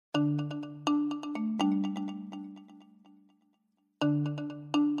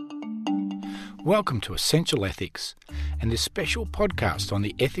Welcome to Essential Ethics and this special podcast on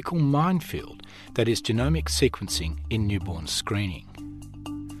the ethical minefield that is genomic sequencing in newborn screening.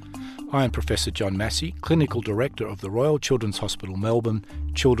 I am Professor John Massey, Clinical Director of the Royal Children's Hospital Melbourne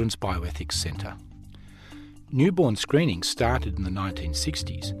Children's Bioethics Centre. Newborn screening started in the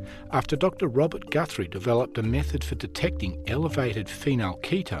 1960s after Dr. Robert Guthrie developed a method for detecting elevated phenyl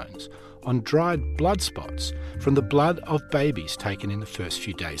ketones on dried blood spots from the blood of babies taken in the first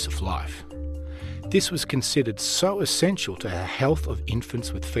few days of life. This was considered so essential to the health of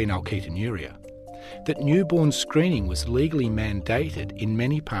infants with phenylketonuria that newborn screening was legally mandated in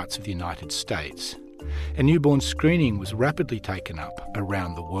many parts of the United States, and newborn screening was rapidly taken up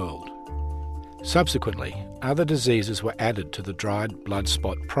around the world. Subsequently, other diseases were added to the dried blood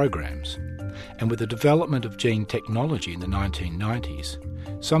spot programs, and with the development of gene technology in the 1990s,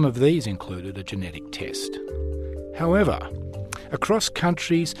 some of these included a genetic test. However, across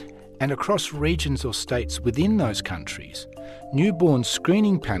countries and across regions or states within those countries, newborn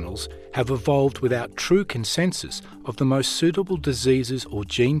screening panels have evolved without true consensus of the most suitable diseases or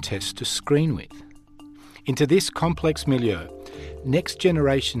gene tests to screen with. Into this complex milieu,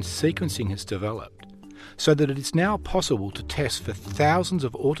 next-generation sequencing has developed so that it is now possible to test for thousands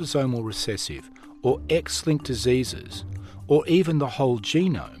of autosomal recessive or X-linked diseases, or even the whole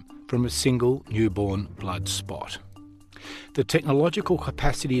genome from a single newborn blood spot. The technological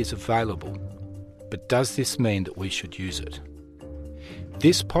capacity is available, but does this mean that we should use it?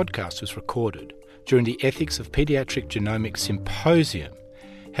 This podcast was recorded during the Ethics of Paediatric Genomics Symposium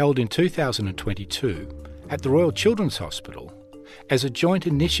held in 2022 at the Royal Children's Hospital as a joint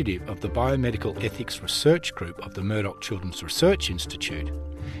initiative of the Biomedical Ethics Research Group of the Murdoch Children's Research Institute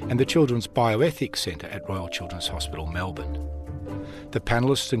and the Children's Bioethics Centre at Royal Children's Hospital, Melbourne. The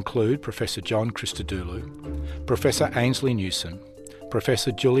panellists include Professor John Christodoulou, Professor Ainsley Newson,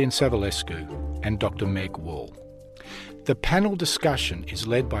 Professor Julian Savulescu and Dr. Meg Wall. The panel discussion is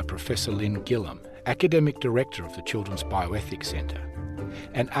led by Professor Lynn Gillam, Academic Director of the Children's Bioethics Centre,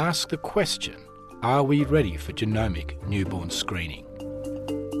 and asks the question, are we ready for genomic newborn screening?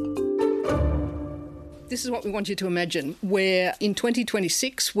 This is what we want you to imagine, where in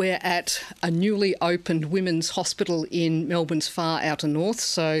 2026 we're at a newly opened women's hospital in Melbourne's far outer north.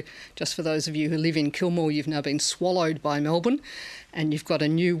 So just for those of you who live in Kilmore, you've now been swallowed by Melbourne, and you've got a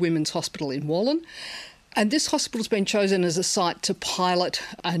new women's hospital in Wallan. And this hospital's been chosen as a site to pilot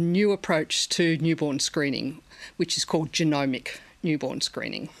a new approach to newborn screening, which is called genomic newborn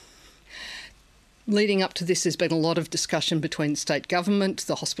screening. Leading up to this, there's been a lot of discussion between state government,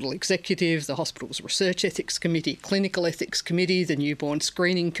 the hospital executive, the hospital's research ethics committee, clinical ethics committee, the newborn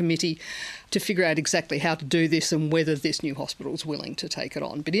screening committee, to figure out exactly how to do this and whether this new hospital is willing to take it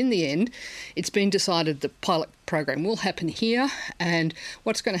on. But in the end, it's been decided the pilot program will happen here, and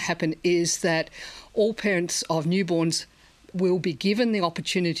what's going to happen is that all parents of newborns will be given the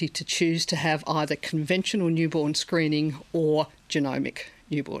opportunity to choose to have either conventional newborn screening or genomic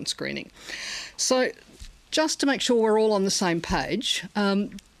newborn screening. So just to make sure we're all on the same page,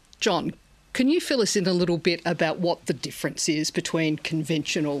 John, can you fill us in a little bit about what the difference is between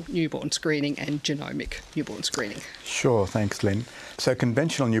conventional newborn screening and genomic newborn screening? Sure, thanks, Lynn. So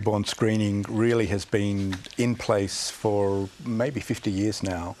conventional newborn screening really has been in place for maybe 50 years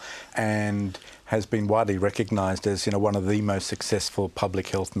now and has been widely recognised as one of the most successful public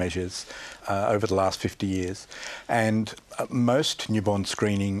health measures over the last 50 years. And most newborn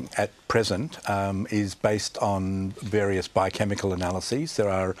screening at present is based on various biochemical analyses. There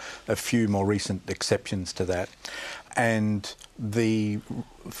are a few more recent exceptions to that. And the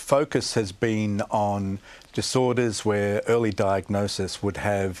focus has been on disorders where early diagnosis would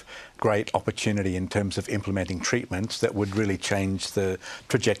have great opportunity in terms of implementing treatments that would really change the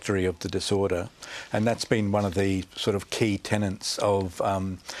trajectory of the disorder. And that's been one of the sort of key tenets of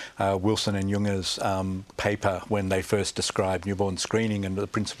Wilson and Junger's paper when they first described newborn screening and the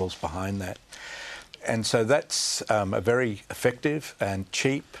principles behind that. And so that's a very effective and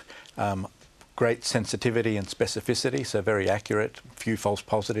cheap, great sensitivity and specificity, so very accurate, few false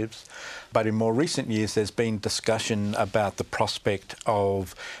positives. But in more recent years, there's been discussion about the prospect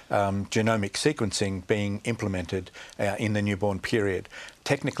of genomic sequencing being implemented in the newborn period.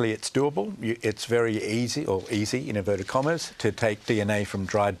 Technically, it's doable. It's very easy, or easy in inverted commas, to take DNA from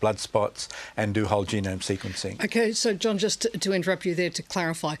dried blood spots and do whole genome sequencing. Okay, so John, just to interrupt you there to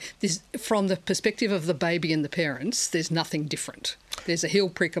clarify, this, from the perspective of the baby and the parents, there's nothing different. There's a heel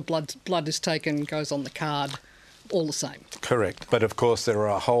prick, blood is taken, goes on the card. all the same. Correct. But of course there are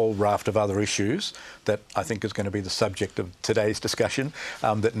a whole raft of other issues that I think is going to be the subject of today's discussion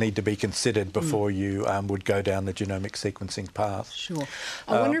that need to be considered before you would go down the genomic sequencing path. Sure.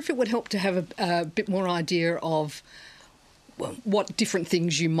 I wonder if it would help to have a bit more idea of what different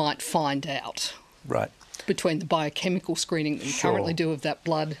things you might find out. Right. Between the biochemical screening that you currently do of that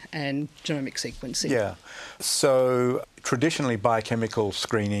blood and genomic sequencing. Yeah. So traditionally biochemical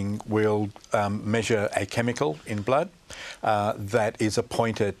screening will measure a chemical in blood that is a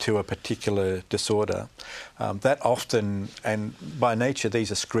pointer to a particular disorder. That often, and by nature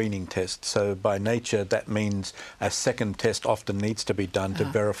these are screening tests, so by nature that means a second test often needs to be done to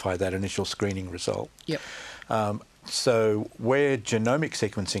verify that initial screening result. Yep. So where genomic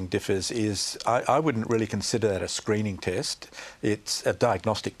sequencing differs is I wouldn't really consider that a screening test. It's a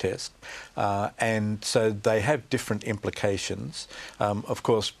diagnostic test. And so they have different implications. Of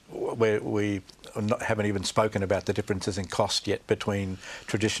course, we haven't even spoken about the differences in cost yet between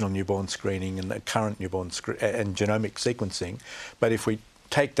traditional newborn screening and the current newborn and genomic sequencing. But if we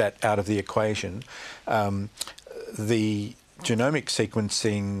take that out of the equation, the genomic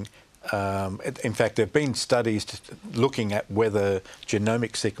sequencing in fact, there have been studies looking at whether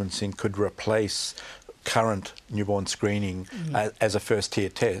genomic sequencing could replace current newborn screening as a first-tier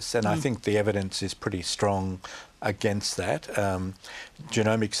test, and I think the evidence is pretty strong against that.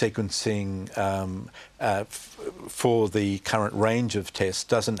 Genomic sequencing for the current range of tests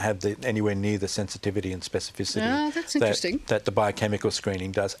doesn't have anywhere near the sensitivity and specificity that's interesting. that the biochemical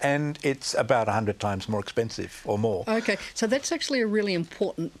screening does, and it's about 100 times more expensive or more. Okay, so that's actually a really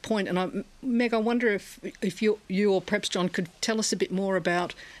important point, and Meg, I wonder if you or perhaps John could tell us a bit more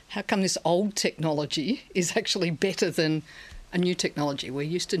about how come this old technology is actually better than a new technology. We're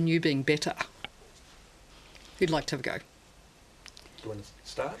used to new being better. Who'd like to have a go? Do you want to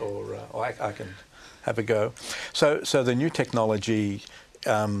start, or I can have a go? So the new technology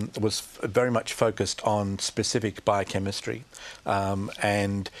was very much focused on specific biochemistry,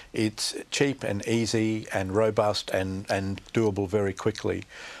 and it's cheap and easy and robust and doable very quickly.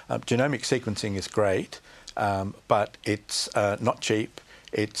 Genomic sequencing is great, but it's not cheap.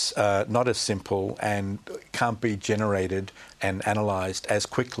 It's not as simple and can't be generated and analysed as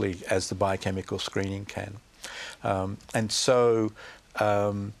quickly as the biochemical screening can. And so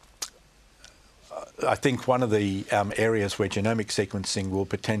I think one of the areas where genomic sequencing will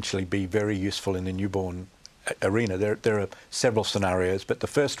potentially be very useful in the newborn arena, there are several scenarios, but the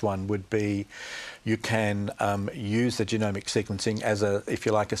first one would be you can use the genomic sequencing as if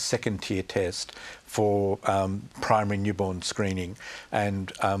you like, a second-tier test for primary newborn screening,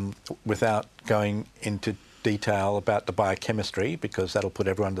 and without going into detail about the biochemistry, because that'll put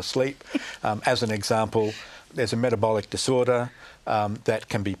everyone to sleep. As an example, there's a metabolic disorder that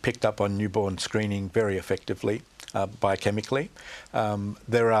can be picked up on newborn screening very effectively biochemically.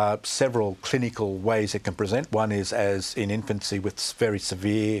 There are several clinical ways it can present. One is as in infancy with very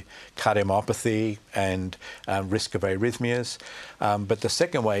severe cardiomyopathy and risk of arrhythmias. But the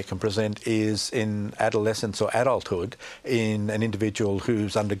second way it can present is in adolescence or adulthood in an individual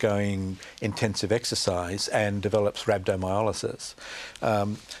who's undergoing intensive exercise and develops rhabdomyolysis.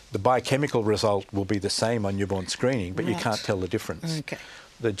 The biochemical result will be the same on newborn screening, but you can't tell the difference. Okay.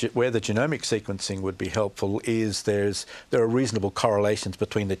 Where the genomic sequencing would be helpful is there are reasonable correlations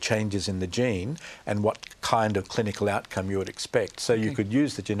between the changes in the gene and what kind of clinical outcome you would expect. So you could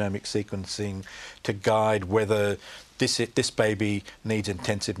use the genomic sequencing to guide whether this baby needs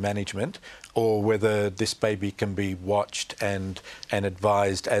intensive management or whether this baby can be watched and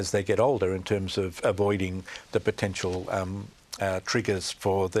advised as they get older in terms of avoiding the potential triggers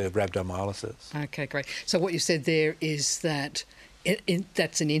for the rhabdomyolysis. Okay, great. So what you said there is that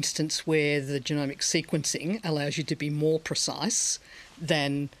that's an instance where the genomic sequencing allows you to be more precise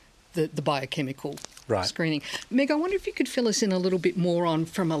than the biochemical screening. Meg, I wonder if you could fill us in a little bit more on,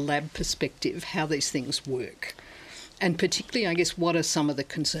 from a lab perspective, how these things work. And particularly, I guess, what are some of the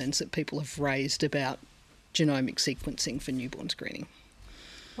concerns that people have raised about genomic sequencing for newborn screening?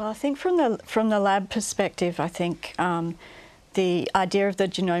 Well, I think from the lab perspective, I think the idea of the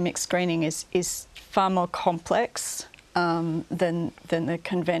genomic screening is far more complex than the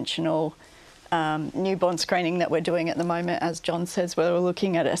conventional newborn screening that we're doing at the moment. As John says, we're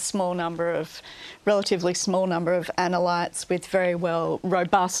looking at a relatively small number of analytes with very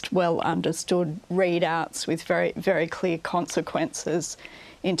robust, well understood readouts with very, very clear consequences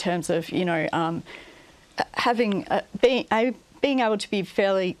in terms of, being able to be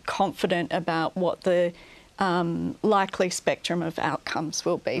fairly confident about what the likely spectrum of outcomes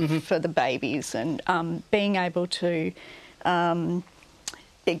will be for the babies, and being able to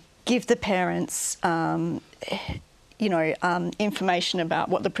give the parents information about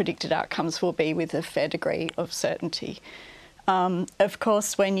what the predicted outcomes will be with a fair degree of certainty. Of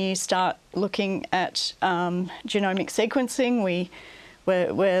course, when you start looking at genomic sequencing,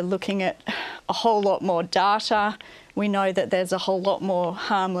 we're looking at a whole lot more data. We know that there's a whole lot more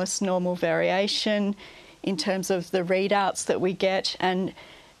harmless normal variation in terms of the readouts that we get, and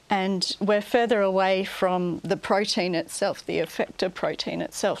we're further away from the protein itself, the effector protein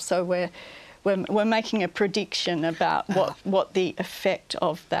itself. So we're making a prediction about what the effect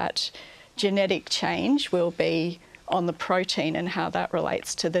of that genetic change will be on the protein and how that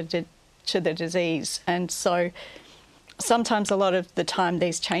relates to the disease. And so sometimes, a lot of the time,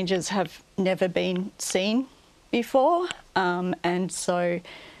 these changes have never been seen before, and so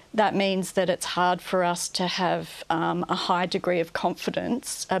that means that it's hard for us to have a high degree of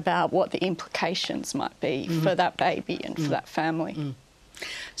confidence about what the implications might be for that baby and for that family.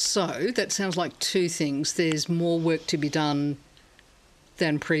 So that sounds like two things. There's more work to be done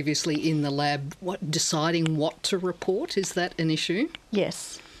than previously in the lab. Deciding what to report, is that an issue?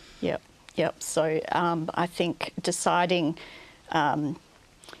 Yes. Yep. So I think deciding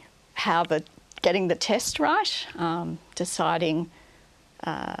getting the test right, deciding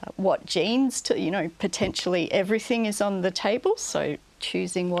what genes to, potentially everything is on the table. So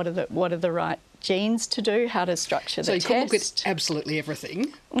choosing what are the right genes to do, how to structure the test. So you could look at absolutely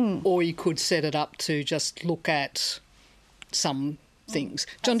everything, or you could set it up to just look at some things.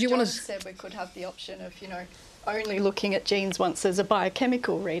 John, do you want to... said we could have the option of, only looking at genes once there's a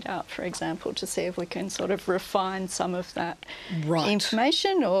biochemical readout, for example, to see if we can sort of refine some of that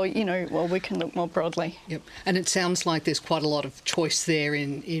information, or, we can look more broadly. Yep. And it sounds like there's quite a lot of choice there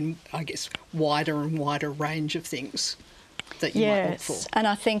in I guess, wider and wider range of things that you might look for. Yes, and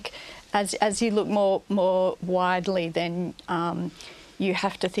I think as you look more widely, then you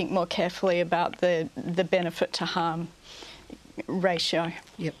have to think more carefully about the benefit to harm ratio.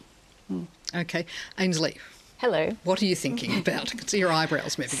 Yep. Okay. Ainsley. Hello. What are you thinking about? I can see your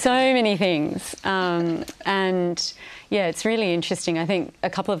eyebrows moving. So many things. And yeah, it's really interesting. I think a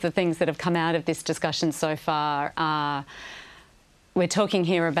couple of the things that have come out of this discussion so far are, we're talking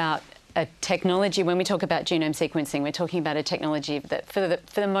here about a technology. When we talk about genome sequencing, we're talking about a technology that for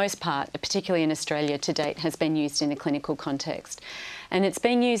the most part, particularly in Australia to date, has been used in a clinical context. And it's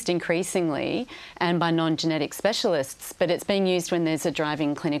being used increasingly and by non-genetic specialists, but it's being used when there's a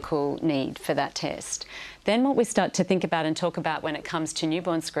driving clinical need for that test. Then what we start to think about and talk about when it comes to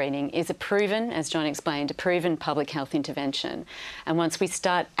newborn screening is a proven, as John explained, a proven public health intervention. And once we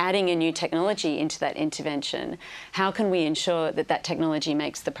start adding a new technology into that intervention, how can we ensure that that technology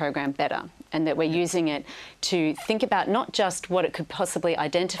makes the program better and that we're using it to think about not just what it could possibly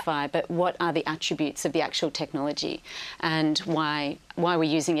identify, but what are the attributes of the actual technology and why we're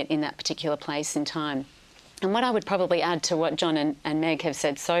using it in that particular place in time. And what I would probably add to what John and Meg have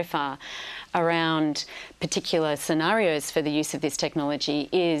said so far around particular scenarios for the use of this technology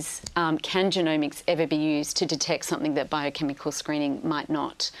is, can genomics ever be used to detect something that biochemical screening might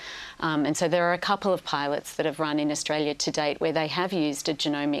not? And so there are a couple of pilots that have run in Australia to date where they have used a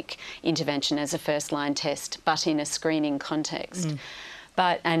genomic intervention as a first-line test, but in a screening context.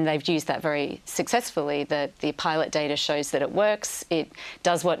 And they've used that very successfully. The pilot data shows that it works. It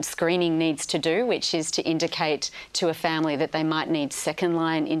does what screening needs to do, which is to indicate to a family that they might need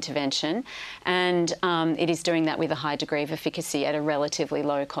second-line intervention. And it is doing that with a high degree of efficacy at a relatively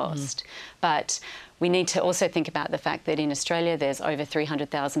low cost. But we need to also think about the fact that in Australia there's over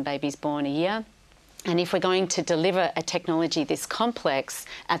 300,000 babies born a year. And if we're going to deliver a technology this complex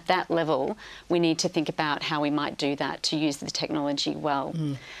at that level, we need to think about how we might do that to use the technology well.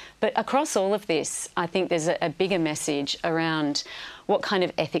 But across all of this, I think there's a bigger message around what kind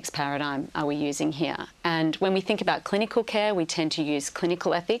of ethics paradigm are we using here. And when we think about clinical care, we tend to use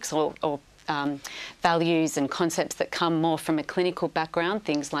clinical ethics or values and concepts that come more from a clinical background,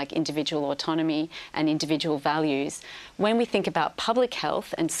 things like individual autonomy and individual values. When we think about public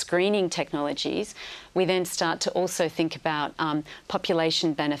health and screening technologies, we then start to also think about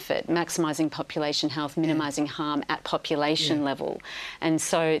population benefit, maximising population health, minimising harm at population level. And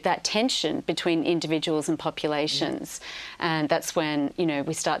so that tension between individuals and populations, and that's when,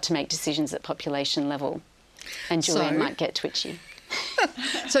 we start to make decisions at population level. And Julian might get twitchy.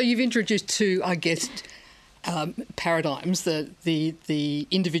 So you've introduced two, I guess, paradigms, the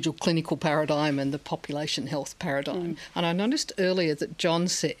individual clinical paradigm and the population health paradigm. And I noticed earlier that John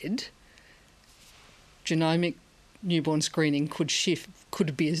said genomic newborn screening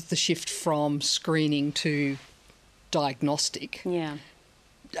could be the shift from screening to diagnostic. Yeah.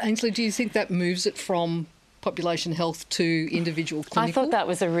 Ainsley, do you think that moves it from population health to individual clinical? I thought that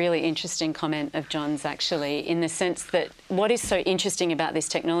was a really interesting comment of John's, actually, in the sense that what is so interesting about this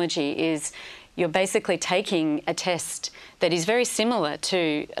technology is you're basically taking a test that is very similar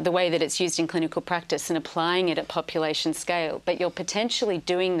to the way that it's used in clinical practice and applying it at population scale, but you're potentially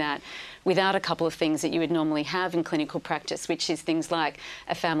doing that without a couple of things that you would normally have in clinical practice, which is things like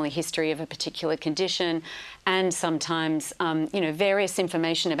a family history of a particular condition and sometimes, various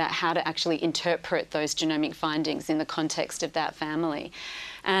information about how to actually interpret those genomic findings in the context of that family.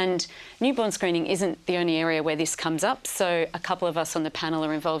 And newborn screening isn't the only area where this comes up. So a couple of us on the panel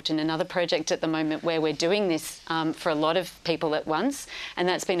are involved in another project at the moment where we're doing this for a lot of people at once. And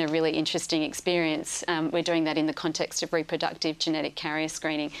that's been a really interesting experience. We're doing that in the context of reproductive genetic carrier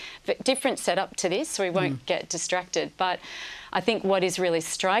screening. But different setup to this, so we won't get distracted. But I think what is really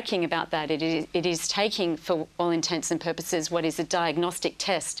striking about that, it is taking, for all intents and purposes, what is a diagnostic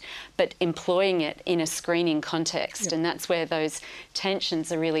test, but employing it in a screening context. Yep. And that's where those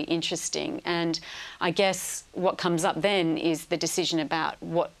tensions are really interesting. And I guess what comes up then is the decision about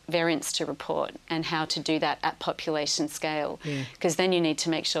what variants to report and how to do that at population scale. Because then you need to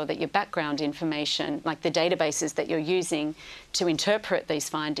make sure that your background information, like the databases that you're using to interpret these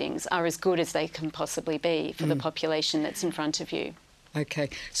findings, are as good as they can possibly be for the population that's in front of you. Okay,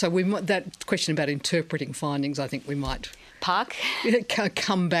 so that question about interpreting findings, I think we might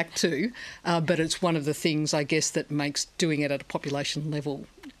come back to, but it's one of the things, I guess, that makes doing it at a population level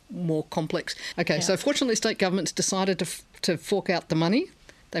more complex. Okay, so fortunately state governments decided to fork out the money.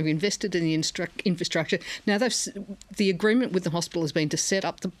 They've invested in the infrastructure. Now, the agreement with the hospital has been to set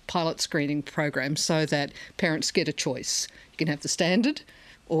up the pilot screening program so that parents get a choice. You can have the standard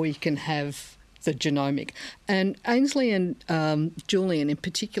or you can have the genomic. And Ainsley and Julian in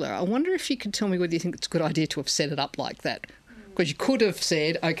particular, I wonder if you could tell me whether you think it's a good idea to have set it up like that. Because you could have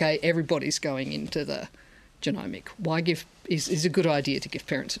said, OK, everybody's going into the genomic. Is a good idea to give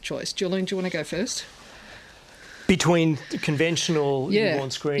parents a choice. Julian, do you want to go first? Between conventional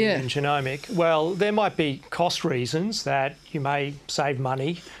newborn screening and genomic, well, there might be cost reasons that you may save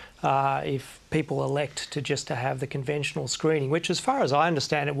money if people elect to have the conventional screening, which, as far as I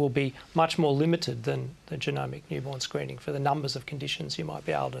understand it, will be much more limited than the genomic newborn screening for the numbers of conditions you might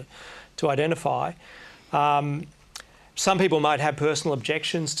be able to identify. Some people might have personal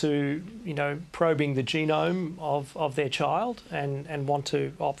objections to, probing the genome of their child and want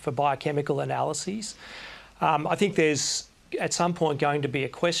to opt for biochemical analyses. I think there's at some point going to be a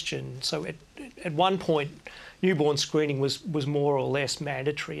question. So at one point, newborn screening was more or less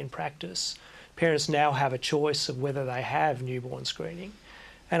mandatory in practice. Parents now have a choice of whether they have newborn screening.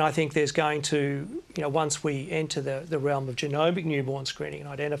 And I think there's going to, once we enter the realm of genomic newborn screening and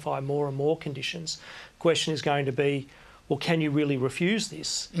identify more and more conditions, the question is going to be, well, can you really refuse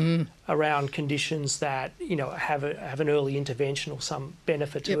this around conditions that, have an early intervention or some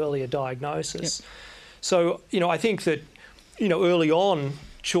benefit to earlier diagnosis? Yep. So, I think that, early on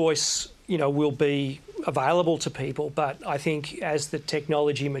choice, will be available to people. But I think as the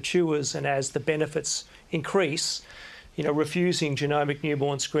technology matures and as the benefits increase, refusing genomic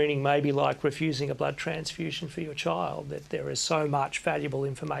newborn screening may be like refusing a blood transfusion for your child, that there is so much valuable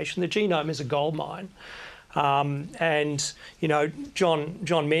information. The genome is a goldmine. And,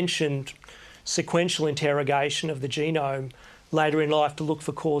 John mentioned sequential interrogation of the genome later in life to look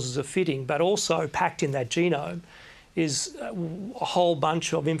for causes of fitting, but also packed in that genome is a whole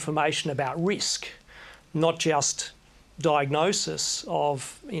bunch of information about risk, not just diagnosis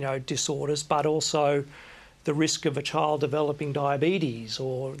of, disorders, but also the risk of a child developing diabetes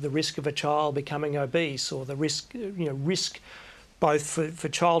or the risk of a child becoming obese or the risk both for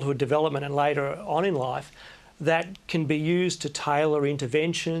childhood development and later on in life, that can be used to tailor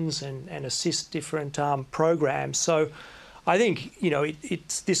interventions and assist different programs. So I think,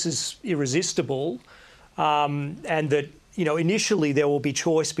 this is irresistible and that, initially there will be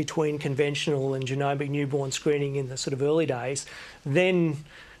choice between conventional and genomic newborn screening in the sort of early days. Then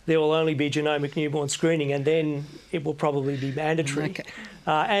there will only be genomic newborn screening and then it will probably be mandatory. Okay.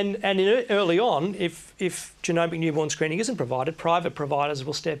 Early on, if genomic newborn screening isn't provided, private providers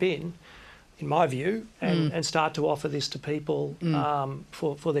will step in my view, and start to offer this to people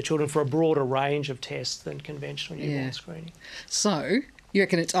for their children for a broader range of tests than conventional newborn screening. So you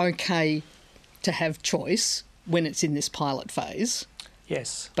reckon it's okay to have choice when it's in this pilot phase?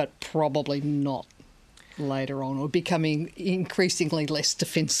 Yes. But probably not later on, or becoming increasingly less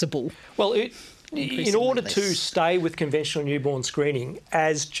defensible? Well, in order to stay with conventional newborn screening,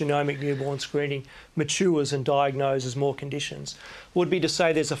 as genomic newborn screening matures and diagnoses more conditions, would be to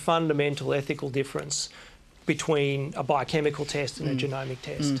say there's a fundamental ethical difference between a biochemical test and a genomic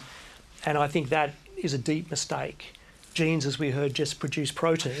test. And I think that is a deep mistake. Genes, as we heard, just produce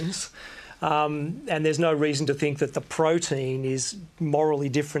proteins. And there's no reason to think that the protein is morally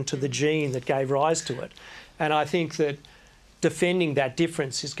different to the gene that gave rise to it. And I think that defending that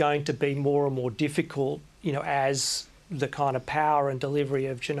difference is going to be more and more difficult, as the kind of power and delivery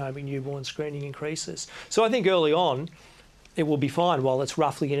of genomic newborn screening increases. So I think early on, it will be fine while it's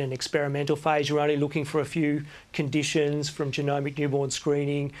roughly in an experimental phase. You're only looking for a few conditions from genomic newborn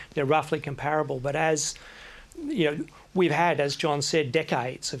screening. They're roughly comparable. But as we've had, as John said,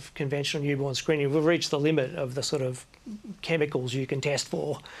 decades of conventional newborn screening. We've reached the limit of the sort of chemicals you can test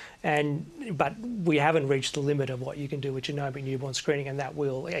for, but we haven't reached the limit of what you can do with genomic newborn screening, and that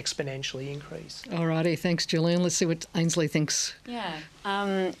will exponentially increase. All righty, thanks, Julian. Let's see what Ainsley thinks.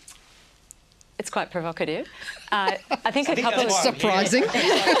 Yeah. It's quite provocative. I think a couple of... surprising.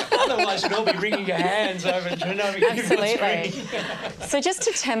 Otherwise, you'd all be wringing your hands over genomic newborn screening. So just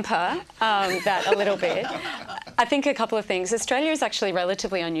to temper that a little bit, I think a couple of things. Australia is actually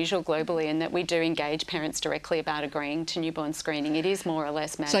relatively unusual globally in that we do engage parents directly about agreeing to newborn screening. It is more or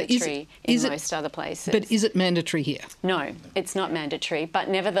less mandatory in most other places. But is it mandatory here? No, it's not mandatory, but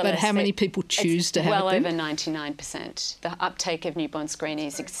nevertheless... But how many people choose to have it well then? over 99%. The uptake of newborn screening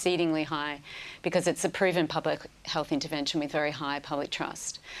is exceedingly high because it's a proven public health intervention with very high public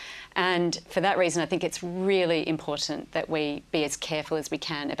trust. And for that reason, I think it's really important that we be as careful as we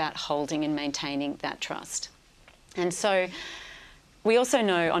can about holding and maintaining that trust. And so we also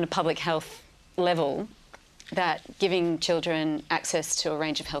know on a public health level that giving children access to a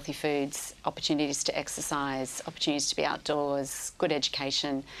range of healthy foods, opportunities to exercise, opportunities to be outdoors, good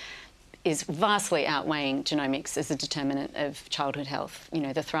education, is vastly outweighing genomics as a determinant of childhood health,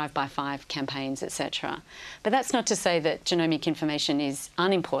 the Thrive by 5 campaigns, etc. But that's not to say that genomic information is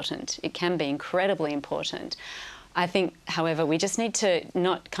unimportant. It can be incredibly important. I think, however, we just need to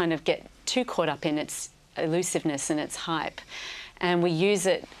not kind of get too caught up in its elusiveness and its hype, and we use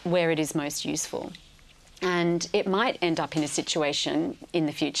it where it is most useful. And it might end up in a situation in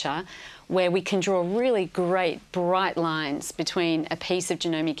the future where we can draw really great, bright lines between a piece of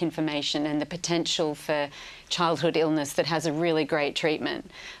genomic information and the potential for childhood illness that has a really great treatment.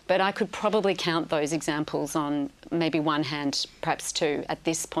 But I could probably count those examples on maybe one hand, perhaps two, at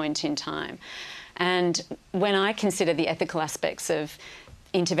this point in time. And when I consider the ethical aspects of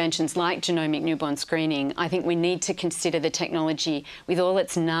interventions like genomic newborn screening, I think we need to consider the technology with all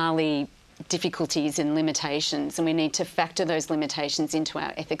its gnarly difficulties and limitations, and we need to factor those limitations into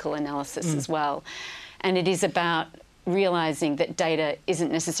our ethical analysis as well. And it is about realising that data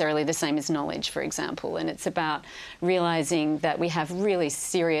isn't necessarily the same as knowledge, for example, and it's about realising that we have really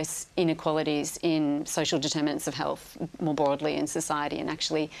serious inequalities in social determinants of health more broadly in society, and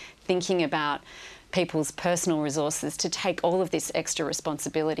actually thinking about people's personal resources to take all of this extra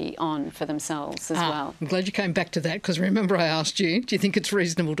responsibility on for themselves as well. I'm glad you came back to that, because remember I asked you, do you think it's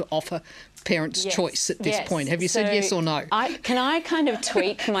reasonable to offer parents choice at this point? Have you said yes or no? Can I kind of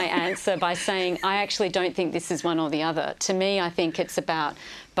tweak my answer by saying I actually don't think this is one or the other. To me, I think it's about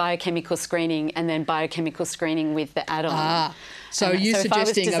biochemical screening and then biochemical screening with the add-on. So if I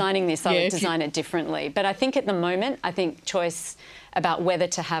was designing this, I would design it differently. But I think at the moment, I think choice about whether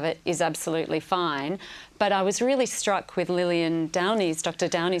to have it is absolutely fine. But I was really struck with Dr.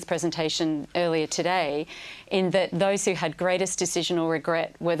 Downey's presentation earlier today, in that those who had greatest decisional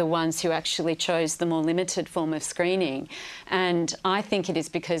regret were the ones who actually chose the more limited form of screening. And I think it is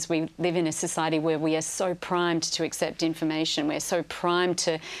because we live in a society where we are so primed to accept information, we're so primed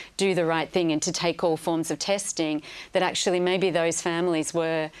to do the right thing and to take all forms of testing, that actually maybe those families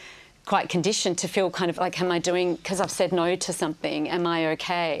were quite conditioned to feel kind of like, am I doing, because I've said no to something, am I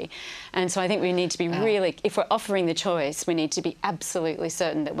okay? And so I think we need to be really, if we're offering the choice, we need to be absolutely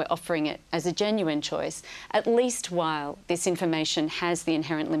certain that we're offering it as a genuine choice, at least while this information has the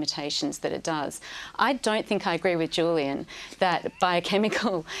inherent limitations that it does. I don't think I agree with Julian that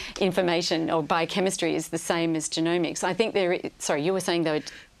biochemical information or biochemistry is the same as genomics. I think sorry, you were saying though,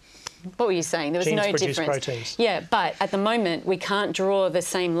 what were you saying? There was no difference. Proteins. Yeah, but at the moment we can't draw the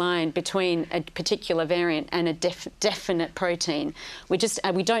same line between a particular variant and a definite protein. We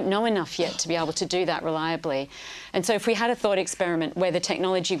don't know enough yet to be able to do that reliably. And so if we had a thought experiment where the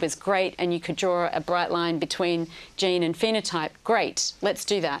technology was great and you could draw a bright line between gene and phenotype, great, let's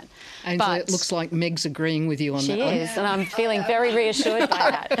do that. Ainsley, it looks like Meg's agreeing with you on that one. She is, and I'm feeling very reassured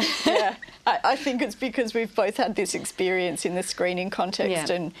by that. Yeah, I think it's because we've both had this experience in the screening context,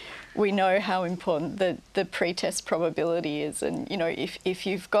 and we know how important the pre-test probability is. And, if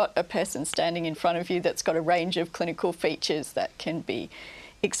you've got a person standing in front of you that's got a range of clinical features that can be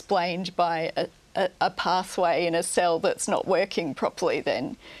explained by a pathway in a cell that's not working properly,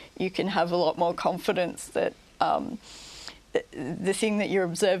 then you can have a lot more confidence that the thing that you're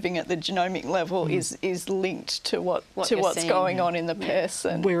observing at the genomic level is linked to what's going on in the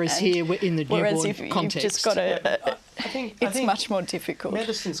person. Whereas here, in the newborn context, you've just got I think much more difficult.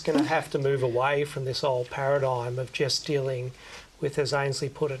 Medicine's going to have to move away from this old paradigm of just dealing with, as Ainsley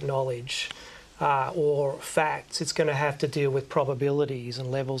put it, knowledge or facts. It's going to have to deal with probabilities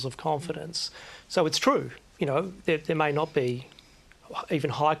and levels of confidence. So it's true, there may not be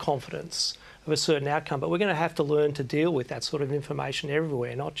even high confidence of a certain outcome, but we're going to have to learn to deal with that sort of information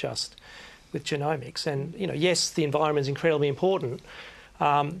everywhere, not just with genomics. And, yes, the environment is incredibly important,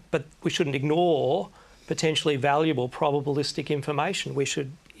 but we shouldn't ignore potentially valuable probabilistic information. We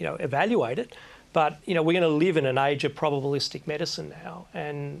should, evaluate it. But, we're going to live in an age of probabilistic medicine now.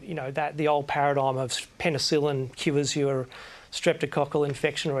 And, that the old paradigm of penicillin cures your streptococcal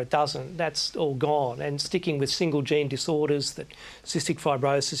infection or it doesn't, that's all gone. And sticking with single gene disorders, that cystic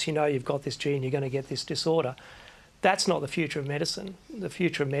fibrosis, you've got this gene, you're going to get this disorder. That's not the future of medicine. The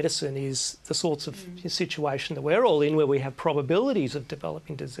future of medicine is the sorts of situation that we're all in, where we have probabilities of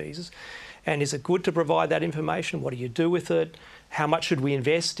developing diseases. And is it good to provide that information? What do you do with it? How much should we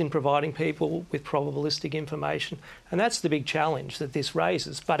invest in providing people with probabilistic information? And that's the big challenge that this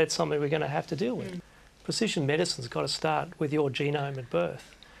raises, but it's something we're going to have to deal with. Precision medicine's got to start with your genome at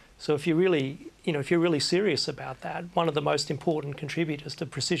birth. So if you're really serious about that, one of the most important contributors to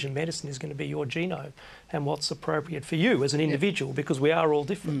precision medicine is going to be your genome and what's appropriate for you as an individual, because we are all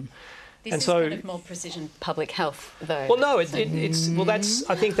different. This is kind of more precision public health, though. Well, no, I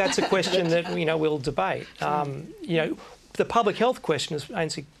think that's a question that we'll debate. The public health question, as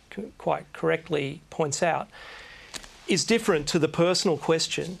Ainsley quite correctly points out, is different to the personal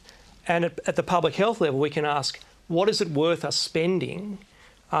question. And at the public health level, we can ask, what is it worth us spending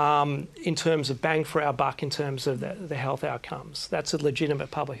in terms of bang for our buck, in terms of the health outcomes? That's a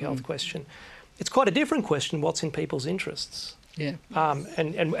legitimate public health question. It's quite a different question, what's in people's interests? Yeah.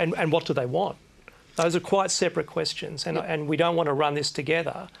 And what do they want? Those are quite separate questions, and we don't want to run this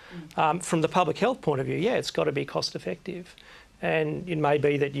together. From the public health point of view, it's got to be cost effective. And it may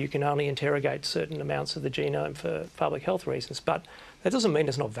be that you can only interrogate certain amounts of the genome for public health reasons, but that doesn't mean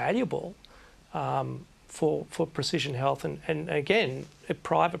it's not valuable for precision health. And again,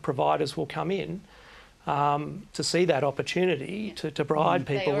 private providers will come in to see that opportunity to provide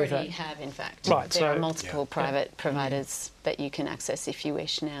people with that. They already have, in fact. Right. There are multiple private providers that you can access if you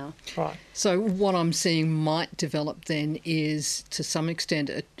wish now. Right. So what I'm seeing might develop then is, to some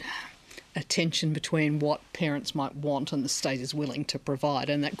extent, a tension between what parents might want and the state is willing to provide,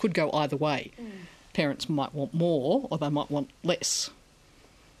 and that could go either way. Parents might want more, or they might want less.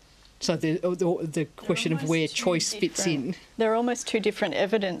 So the question of where choice fits in. There are almost two different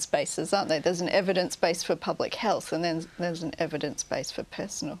evidence bases, aren't they? There's an evidence base for public health, and then there's an evidence base for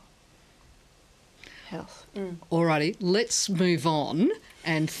personal health. Alrighty, let's move on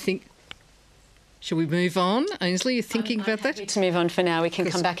and think. Shall we move on, Ainsley? You're thinking about that? To move on for now, we can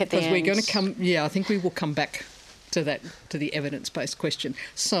come back at the end. Because we're going to come. Yeah, I think we will come back to that, to the evidence-based question.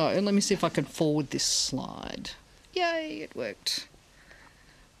 So let me see if I can forward this slide. Yay, it worked.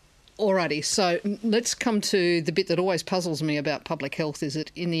 Alrighty, so let's come to the bit that always puzzles me about public health, is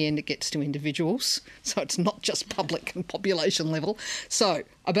that in the end it gets to individuals, so it's not just public and population level. So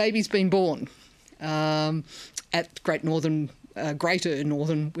a baby's been born at Greater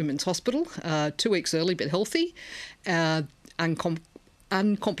Northern Women's Hospital, 2 weeks early but healthy,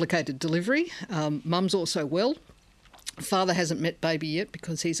 uncomplicated delivery. Mum's also well. Father hasn't met baby yet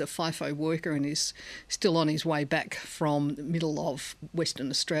because he's a FIFO worker and is still on his way back from the middle of Western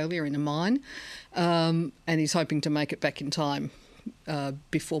Australia in a mine, and he's hoping to make it back in time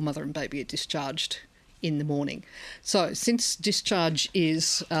before mother and baby are discharged in the morning. So since discharge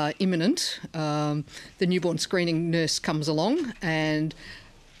is imminent, the newborn screening nurse comes along and,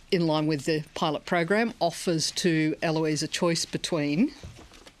 in line with the pilot program, offers to Eloise a choice between...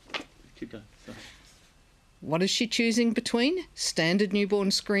 Keep going. What is she choosing between? Standard newborn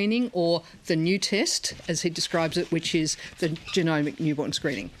screening or the new test, as he describes it, which is the genomic newborn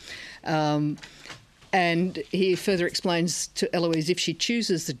screening. And he further explains to Eloise, if she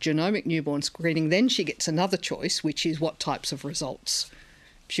chooses the genomic newborn screening, then she gets another choice, which is what types of results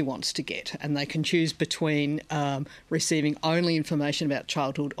she wants to get. And they can choose between receiving only information about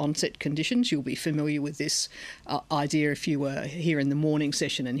childhood onset conditions. You'll be familiar with this idea if you were here in the morning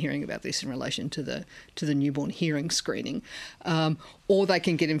session and hearing about this in relation to the newborn hearing screening. Or they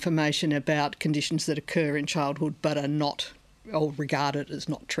can get information about conditions that occur in childhood but are not, or regarded as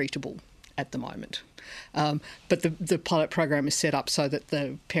not treatable at the moment. But the pilot program is set up so that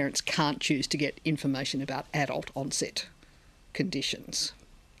the parents can't choose to get information about adult onset conditions.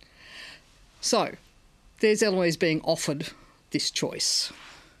 So there's Eloise being offered this choice.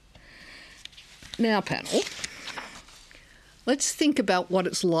 Now, panel, let's think about what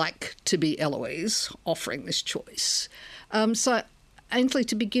it's like to be Eloise offering this choice. So, Ainsley,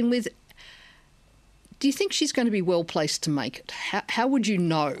 to begin with, do you think she's going to be well placed to make it? How would you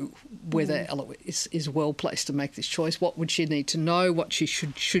know whether Eloise is well placed to make this choice? What would she need to know? What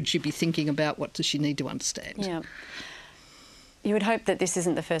should she be thinking about? What does she need to understand? Yeah. You would hope that this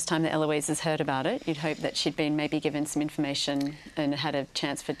isn't the first time that Eloise has heard about it. You'd hope that she'd been maybe given some information and had a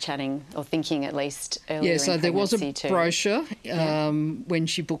chance for chatting or thinking at least earlier in pregnancy. Yeah, so there was a brochure when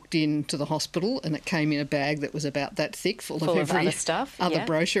she booked into the hospital, and it came in a bag that was about that thick, full of every other stuff,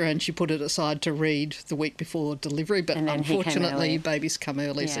 brochure, and she put it aside to read the week before delivery. But unfortunately, babies come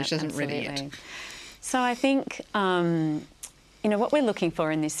early, so she hasn't read it yet. So I think, what we're looking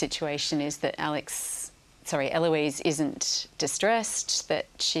for in this situation is that Eloise isn't distressed, that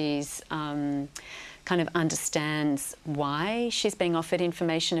she's kind of understands why she's being offered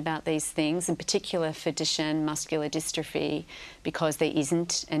information about these things, in particular for Duchenne muscular dystrophy, because there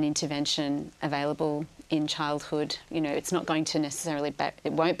isn't an intervention available in childhood. It's not going to necessarily,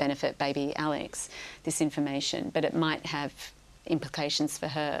 it won't benefit baby Alex, this information, but it might have implications for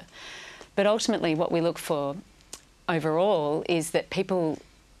her. But ultimately what we look for overall is that people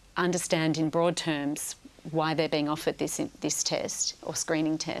understand in broad terms why they're being offered this test or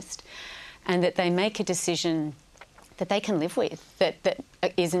screening test, and that they make a decision that they can live with, that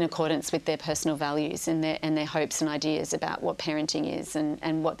is in accordance with their personal values and their hopes and ideas about what parenting is,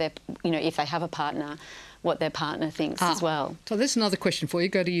 and what their, if they have a partner, what their partner thinks as well. So there's another question for you.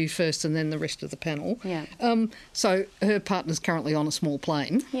 Go to you first and then the rest of the panel. Yeah. So her partner's currently on a small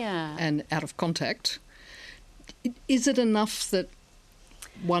plane and out of contact. Is it enough that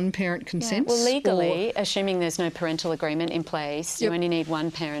one parent consents? Well, legally, assuming there's no parental agreement in place, you only need one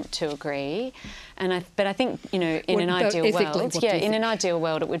parent to agree. But I think, in an ideal world, in an ideal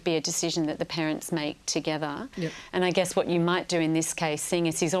world, it would be a decision that the parents make together. Yep. And I guess what you might do in this case, seeing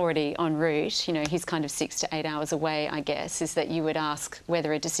as he's already en route, he's kind of 6 to 8 hours away, I guess, is that you would ask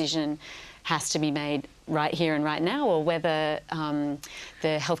whether a decision has to be made right here and right now, or whether the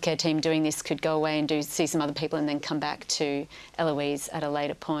healthcare team doing this could go away and see some other people and then come back to Eloise at a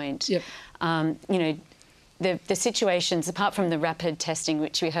later point. Yep. The situations, apart from the rapid testing,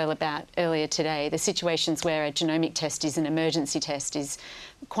 which we heard about earlier today, the situations where a genomic test is an emergency test is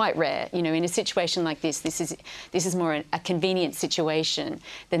quite rare. In a situation like this is more a convenient situation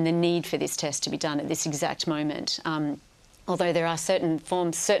than the need for this test to be done at this exact moment. Although there are certain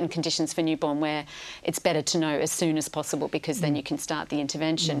conditions for newborn where it's better to know as soon as possible, because then you can start the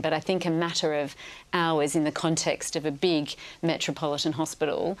intervention. But I think a matter of hours in the context of a big metropolitan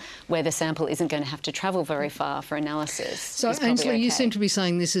hospital where the sample isn't going to have to travel very far for analysis. So, Ainsley, you seem to be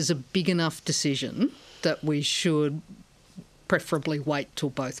saying this is a big enough decision that we should preferably wait till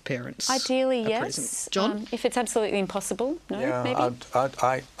both parents ideally, are yes. present. John? If it's absolutely impossible, no,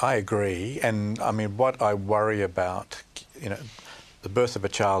 maybe? I agree. And, what I worry about, the birth of a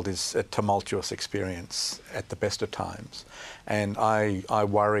child is a tumultuous experience at the best of times. And I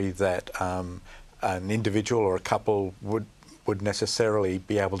worry that an individual or a couple would necessarily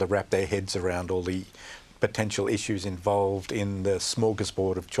be able to wrap their heads around all the potential issues involved in the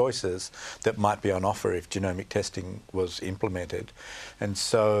smorgasbord of choices that might be on offer if genomic testing was implemented. And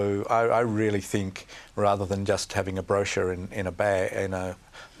so I really think, rather than just having a brochure in a bag, in a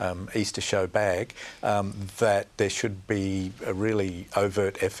Easter show bag, that there should be a really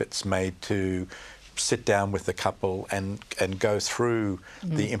overt efforts made to sit down with the couple and go through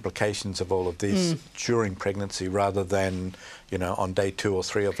the implications of all of this during pregnancy, rather than, on day 2 or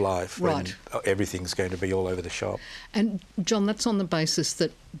 3 of life, when everything's going to be all over the shop. And John, that's on the basis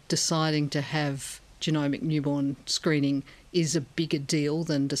that deciding to have genomic newborn screening is a bigger deal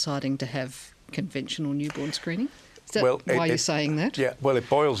than deciding to have conventional newborn screening? Is that why you're saying that? Yeah, well, it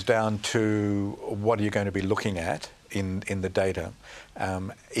boils down to what are you going to be looking at in the data.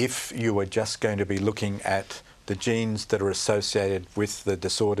 If you were just going to be looking at the genes that are associated with the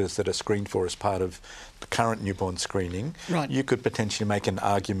disorders that are screened for as part of the current newborn screening, you could potentially make an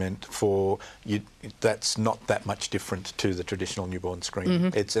argument for that's not that much different to the traditional newborn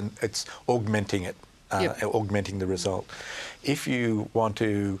screening. It's augmenting it, augmenting the result. If you want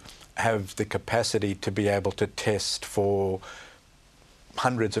to have the capacity to be able to test for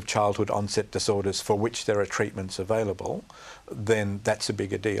hundreds of childhood onset disorders for which there are treatments available, then that's a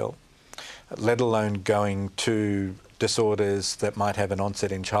bigger deal. Let alone going to disorders that might have an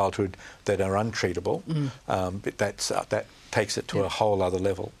onset in childhood that are untreatable, but that takes it to a whole other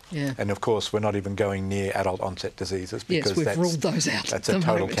level. Yeah. And of course, we're not even going near adult onset diseases because we've ruled those out. That's a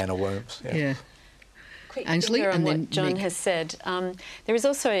total can of worms. Yeah. Quick Ainsley, on and what then John Meg. has said. There is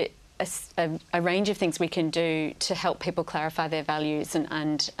also a range of things we can do to help people clarify their values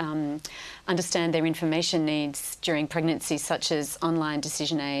and understand their information needs during pregnancy, such as online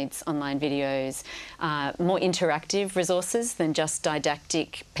decision aids, online videos, more interactive resources than just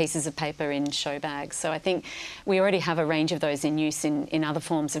didactic pieces of paper in show bags. So I think we already have a range of those in use in other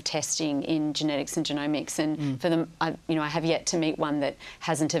forms of testing in genetics and genomics. And for them, I have yet to meet one that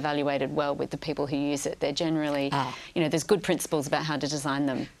hasn't evaluated well with the people who use it. They're generally, there's good principles about how to design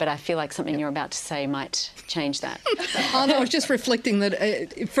them, but I feel like something you're about to say might change that. I was just reflecting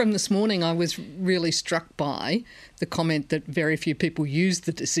that from this morning I was really struck by the comment that very few people use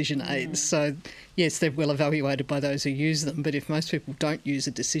the decision aids. So, yes, they're well evaluated by those who use them, but if most people don't use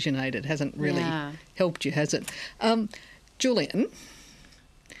a decision aid, it hasn't really helped you, has it? Julian,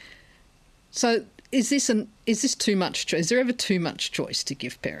 so is this too much choice? Is there ever too much choice to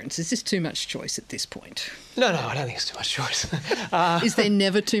give parents? Is this too much choice at this point? No, I don't think it's too much choice. Is there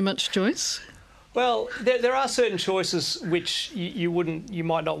never too much choice? Well, there are certain choices which you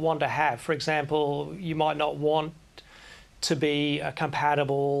might not want to have. For example, you might not want to be a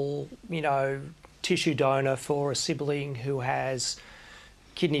compatible, tissue donor for a sibling who has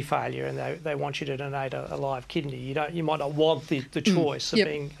kidney failure, and they want you to donate a live kidney. You might not want the choice of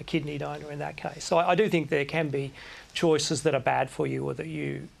being a kidney donor in that case. So I do think there can be choices that are bad for you, or that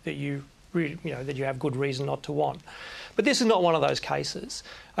you really, that you have good reason not to want. But this is not one of those cases.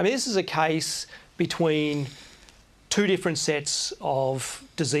 I mean, this is a case between two different sets of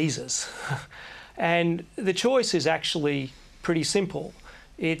diseases. And the choice is actually pretty simple.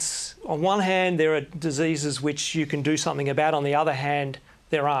 It's, on one hand, there are diseases which you can do something about. On the other hand,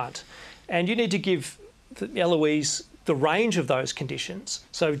 there aren't. And you need to give Eloise the range of those conditions.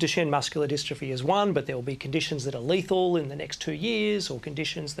 So Duchenne muscular dystrophy is one, but there will be conditions that are lethal in the next 2 years, or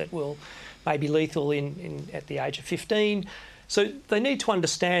conditions that will maybe lethal at the age of 15. So they need to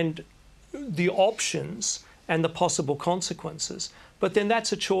understand the options and the possible consequences. But then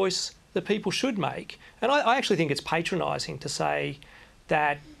that's a choice that people should make. And I actually think it's patronising to say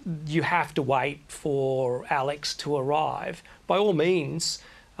that you have to wait for Alex to arrive. By all means,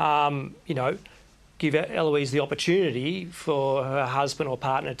 give Eloise the opportunity for her husband or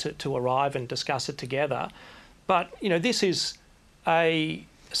partner to arrive and discuss it together. But, this is a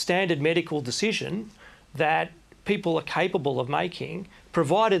standard medical decision that people are capable of making,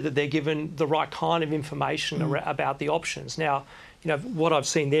 provided that they're given the right kind of information about the options. Now, what I've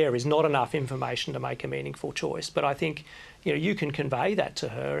seen there is not enough information to make a meaningful choice, but I think, you can convey that to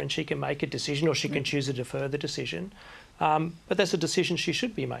her and she can make a decision, or she can choose to defer the decision. But that's a decision she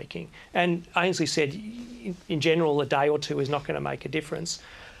should be making. And Ainsley said, in general, a day or two is not going to make a difference.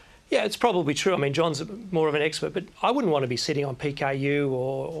 Yeah, it's probably true. I mean, John's more of an expert, but I wouldn't want to be sitting on PKU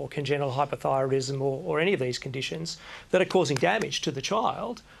or congenital hypothyroidism or any of these conditions that are causing damage to the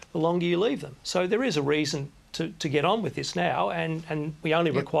child the longer you leave them. So there is a reason to get on with this now, and we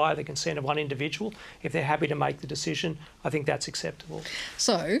only require the consent of one individual. If they're happy to make the decision, I think that's acceptable.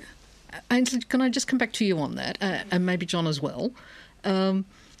 So, Ainsley, can I just come back to you on that, and maybe John as well?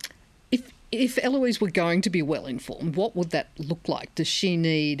 If Eloise were going to be well informed, what would that look like? Does she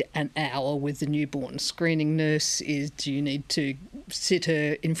need an hour with the newborn screening nurse? Do you need to sit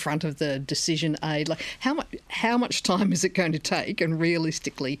her in front of the decision aid? Like, how much time is it going to take, and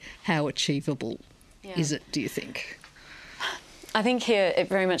realistically, how achievable is it, do you think? I think here it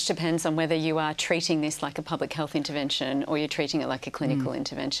very much depends on whether you are treating this like a public health intervention or you're treating it like a clinical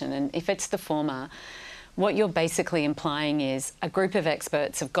intervention. And if it's the former, what you're basically implying is a group of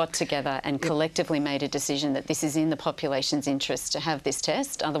experts have got together and collectively made a decision that this is in the population's interest to have this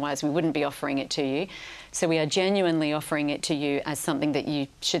test, otherwise we wouldn't be offering it to you. So we are genuinely offering it to you as something that you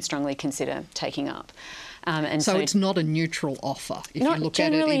should strongly consider taking up. And so it's not a neutral offer if not you look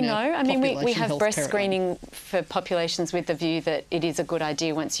generally, at it in no. I mean, we have breast paradigm. screening for populations with the view that it is a good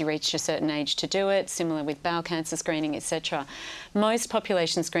idea once you reach a certain age to do it, similar with bowel cancer screening, etc. Most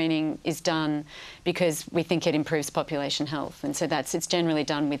population screening is done because we think it improves population health, and so it's generally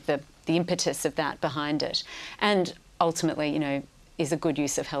done with the impetus of that behind it, and ultimately, is a good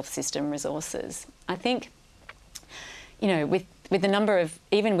use of health system resources. I think, with the number of,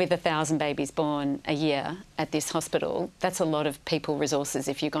 even with 1,000 babies born a year at this hospital, that's a lot of people resources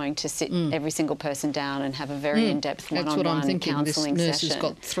if you're going to sit every single person down and have a very in-depth one-on-one counselling session. This nurse has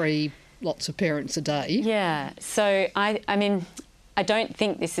got lots of parents a day. Yeah. So, I I don't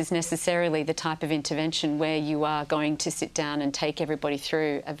think this is necessarily the type of intervention where you are going to sit down and take everybody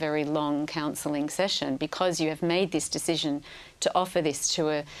through a very long counselling session, because you have made this decision to offer this to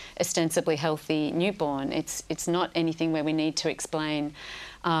a ostensibly healthy newborn. It's not anything where we need to explain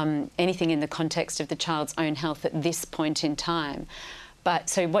anything in the context of the child's own health at this point in time. But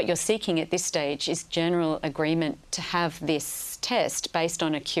so what you're seeking at this stage is general agreement to have this test based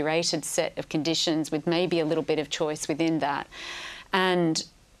on a curated set of conditions with maybe a little bit of choice within that. And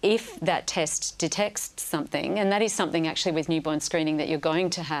if that test detects something, and that is something actually with newborn screening that you're going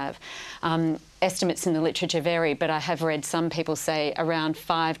to have, estimates in the literature vary, but I have read some people say around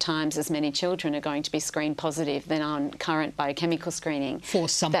 5 times as many children are going to be screened positive than on current biochemical screening. For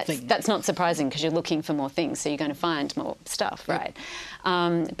something. That's not surprising, because you're looking for more things, so you're going to find more stuff, right?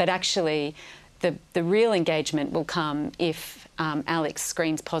 But actually, the real engagement will come if Alex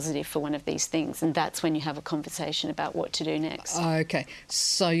screens positive for one of these things, and that's when you have a conversation about what to do next. Okay,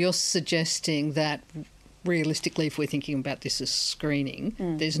 so you're suggesting that realistically, if we're thinking about this as screening,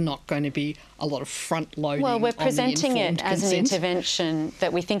 there's not going to be a lot of front loading. Well, we're presenting it as consent. an intervention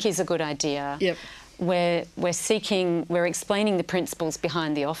that we think is a good idea. Yep. We're explaining the principles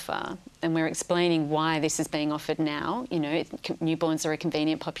behind the offer, and we're explaining why this is being offered now. You know, newborns are a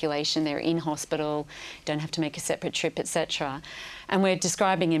convenient population, they're in hospital, don't have to make a separate trip, etc. And we're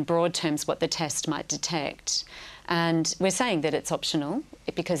describing in broad terms what the test might detect. And we're saying that it's optional,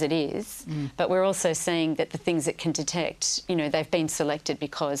 because it is, but we're also saying that the things it can detect, you know, they've been selected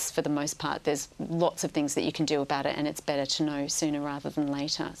because, for the most part, there's lots of things that you can do about it, and it's better to know sooner rather than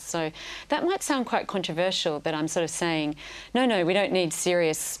later. So that might sound quite controversial, but I'm sort of saying, no, we don't need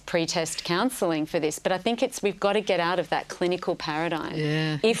serious pre-test counselling for this, but I think we've got to get out of that clinical paradigm.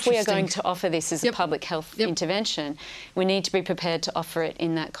 Yeah, if we are going to offer this as a public health intervention, we need to be prepared to offer it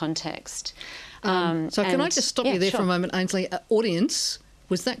in that context. So can I just stop you there sure. for a moment, Ainsley? Audience,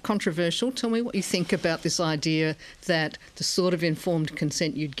 was that controversial? Tell me what you think about this idea that the sort of informed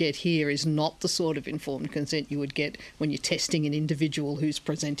consent you'd get here is not the sort of informed consent you would get when you're testing an individual who's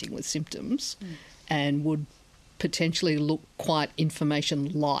presenting with symptoms, and would potentially look quite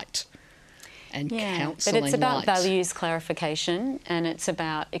information light and counselling light. But it's about values clarification, and it's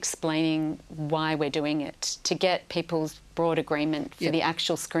about explaining why we're doing it, to get people's broad agreement for the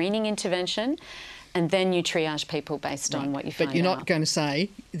actual screening intervention, and then you triage people based on what you find out. But you're not going to say,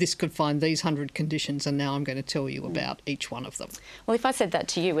 this could find these 100 conditions and now I'm going to tell you about each one of them. Well, if I said that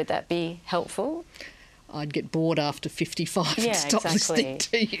to you, would that be helpful? I'd get bored after 55 and stop listening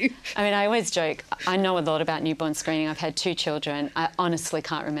to you. I mean, I always joke, I know a lot about newborn screening. I've had 2 children. I honestly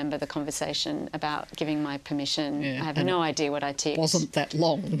can't remember the conversation about giving my permission. I have no idea what I ticked. It wasn't that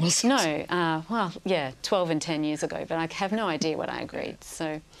long, was it? No. 12 and 10 years ago, but I have no idea what I agreed.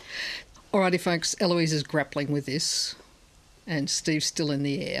 So, Alrighty, folks, Eloise is grappling with this, and Steve's still in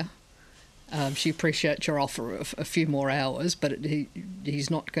the air. She appreciates your offer of a few more hours, but he's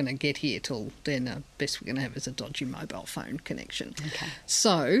not going to get here till then. Best we're going to have is a dodgy mobile phone connection. Okay.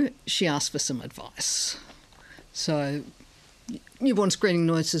 So she asked for some advice. So newborn screening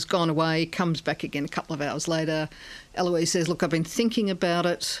noise has gone away, comes back again a couple of hours later. Eloise says, look, I've been thinking about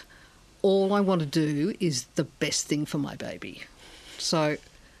it. All I want to do is the best thing for my baby. So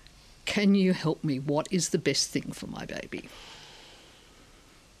can you help me? What is the best thing for my baby?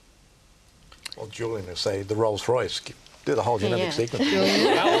 Well, Julian will say the Rolls Royce. Do the whole genetic sequence.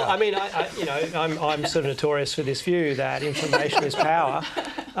 Well, I mean, I'm sort of notorious for this view that information is power.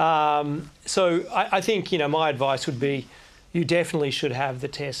 So I think, my advice would be, you definitely should have the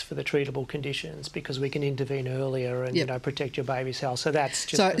test for the treatable conditions, because we can intervene earlier and protect your baby's health. So that's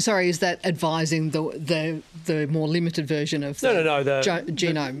just. So sorry, is that advising the more limited version of the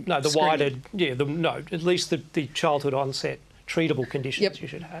genome? The wider, at least the childhood onset treatable conditions you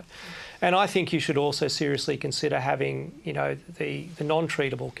should have. And I think you should also seriously consider having, the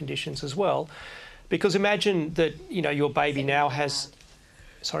non-treatable conditions as well, because imagine that, your baby now has.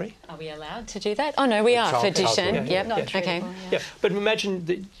 Sorry? Are we allowed to do that? Oh, no, we are for Duchenne. Okay. Yeah, but imagine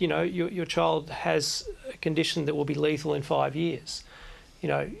that, your child has a condition that will be lethal in 5 years.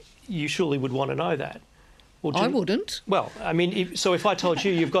 You surely would want to know that. Well, I wouldn't. Well, I mean, if I told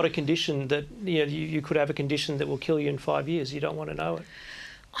you you've got a condition that, you could have a condition that will kill you in 5 years, you don't want to know it.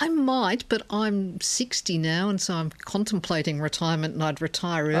 I might, but I'm 60 now, and so I'm contemplating retirement, and I'd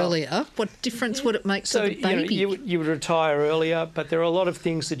retire earlier. What difference would it make to the baby? You would retire earlier, but there are a lot of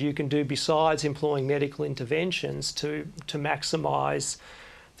things that you can do besides employing medical interventions to maximise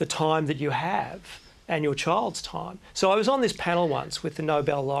the time that you have and your child's time. So I was on this panel once with the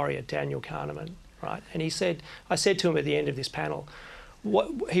Nobel laureate Daniel Kahneman, right? And I said to him at the end of this panel,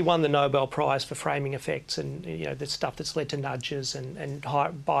 he won the Nobel Prize for framing effects and, you know, the stuff that's led to nudges and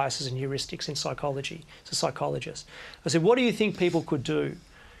biases and heuristics in psychology. He's a psychologist. I said, what do you think people could do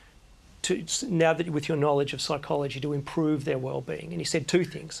now that with your knowledge of psychology to improve their well-being? And he said two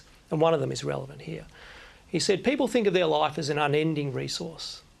things, and one of them is relevant here. He said, people think of their life as an unending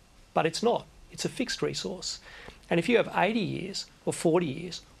resource, but it's not. It's a fixed resource. And if you have 80 years or 40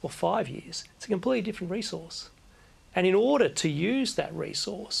 years or 5 years, it's a completely different resource. And in order to use that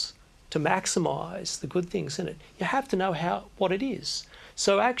resource to maximise the good things in it, you have to know what it is.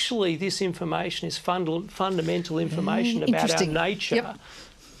 So actually this information is fundamental information about our nature,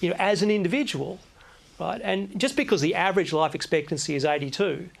 you know, as an individual, right? And just because the average life expectancy is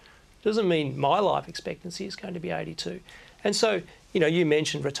 82 doesn't mean my life expectancy is going to be 82. And so, you know, you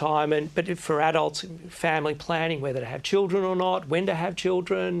mentioned retirement, but for adults, family planning, whether to have children or not, when to have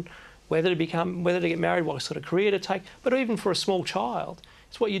children, whether to get married, what sort of career to take, but even for a small child,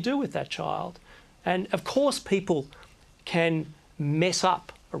 it's what you do with that child. And of course people can mess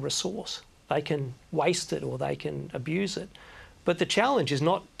up a resource. They can waste it or they can abuse it. But the challenge is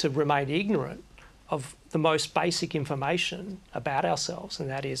not to remain ignorant of the most basic information about ourselves, and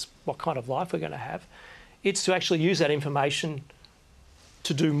that is what kind of life we're going to have. It's to actually use that information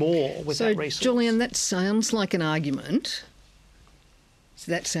to do more with that resource. So, Julian, that sounds like an argument.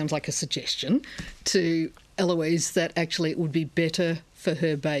 So that sounds like a suggestion to Eloise that actually it would be better for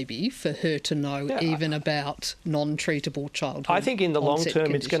her baby, for her to know even about non-treatable childhood. I think in the long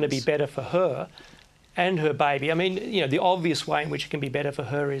term it's going to be better for her and her baby. I mean, you know, the obvious way in which it can be better for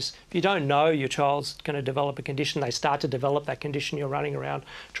her is if you don't know your child's going to develop a condition, they start to develop that condition, you're running around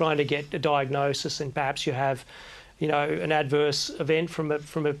trying to get a diagnosis, and perhaps you have, you know, an adverse event from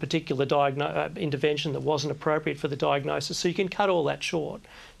a particular intervention that wasn't appropriate for the diagnosis. So you can cut all that short.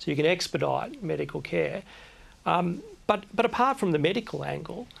 So you can expedite medical care. But apart from the medical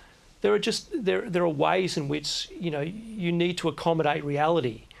angle, there are ways in which, you know, you need to accommodate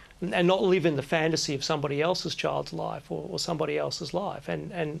reality and not live in the fantasy of somebody else's child's life or somebody else's life,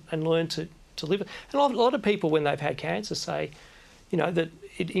 and learn to live. And a lot of people, when they've had cancer, say, you know, that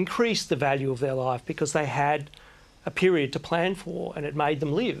it increased the value of their life because they had a period to plan for and it made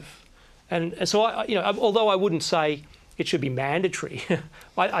them live. And so, you know, although I wouldn't say it should be mandatory,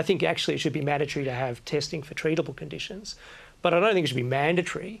 I think actually it should be mandatory to have testing for treatable conditions, but I don't think it should be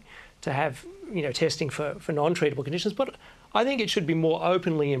mandatory to have, you know, testing for non-treatable conditions. But I think it should be more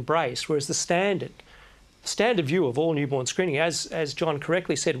openly embraced, whereas the standard view of all newborn screening, as John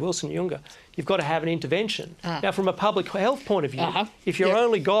correctly said, Wilson Younger, you've got to have an intervention. Now, from a public health point of view, if your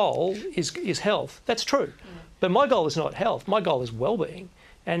only goal is health, that's true. But my goal is not health. My goal is well-being.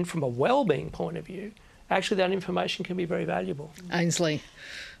 And from a well-being point of view, actually that information can be very valuable. Ainsley.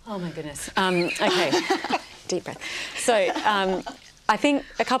 Oh, my goodness. OK, deep breath. So I think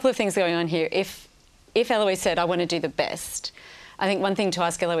a couple of things going on here. If Eloise said, I want to do the best, I think one thing to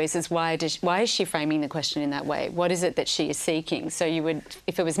ask Eloise is why is she framing the question in that way? What is it that she is seeking? So you would,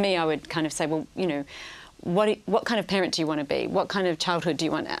 if it was me, I would kind of say, well, you know, what kind of parent do you want to be? What kind of childhood do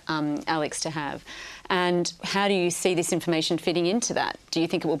you want Alex to have? And how do you see this information fitting into that? Do you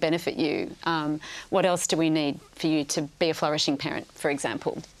think it will benefit you? What else do we need for you to be a flourishing parent, for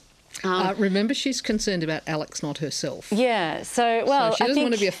example? Remember, she's concerned about Alex, not herself. Yeah, so, well, so she doesn't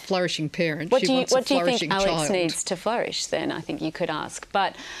want to be a flourishing parent. She wants a flourishing child. What do you think Alex needs to flourish, then? I think you could ask.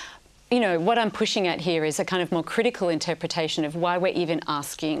 But, you know, what I'm pushing at here is a kind of more critical interpretation of why we're even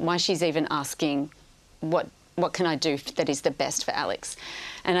asking, why she's even asking what can I do that is the best for Alex?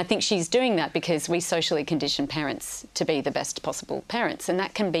 And I think she's doing that because we socially condition parents to be the best possible parents, and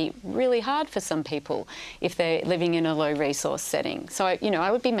that can be really hard for some people if they're living in a low resource setting. So, you know,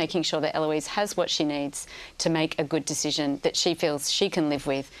 I would be making sure that Eloise has what she needs to make a good decision that she feels she can live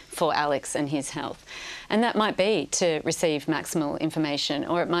with for Alex and his health. And that might be to receive maximal information,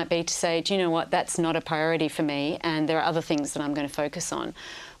 or it might be to say, do you know what, that's not a priority for me and there are other things that I'm going to focus on.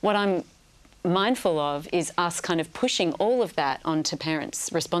 What I'm mindful of is us kind of pushing all of that onto parents,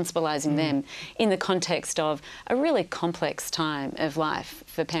 responsibilising them in the context of a really complex time of life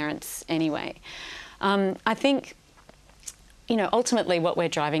for parents anyway. I think, you know, ultimately what we're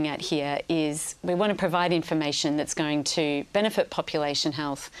driving at here is we want to provide information that's going to benefit population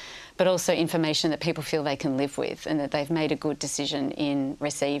health, but also information that people feel they can live with and that they've made a good decision in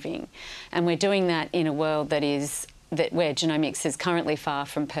receiving. And we're doing that in a world where genomics is currently far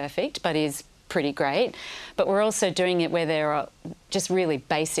from perfect, but is pretty great. But we're also doing it where there are just really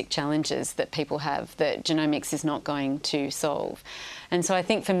basic challenges that people have that genomics is not going to solve. And so I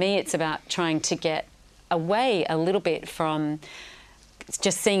think for me it's about trying to get away a little bit from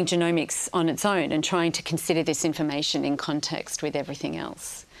just seeing genomics on its own and trying to consider this information in context with everything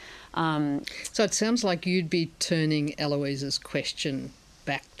else. So it sounds like you'd be turning Eloise's question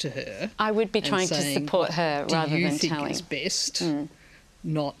back to her. I would be trying to support her rather than telling. Do you think is best?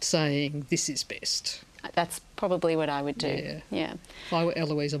 Not saying this is best. That's probably what I would do. Yeah. If I were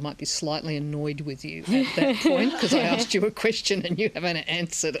Eloise, I might be slightly annoyed with you at that point because I asked you a question and you haven't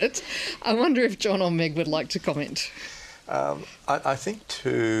answered it. I wonder if John or Meg would like to comment. I think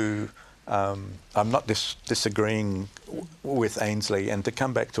too, I'm not disagreeing with Ainsley, and to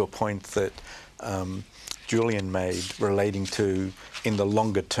come back to a point that Julian made relating to, in the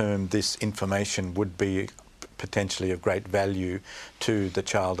longer term, this information would be potentially of great value to the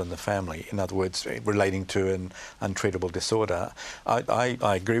child and the family. In other words, relating to an untreatable disorder. I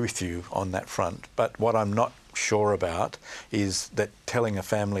agree with you on that front, but what I'm not sure about is that telling a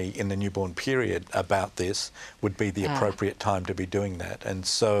family in the newborn period about this would be the appropriate time to be doing that. And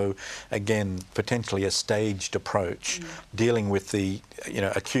so, again, potentially a staged approach, dealing with the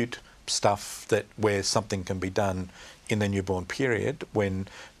acute stuff where something can be done in the newborn period when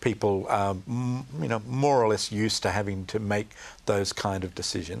people are, more or less used to having to make those kind of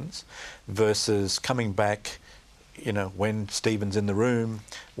decisions, versus coming back, when Stephen's in the room,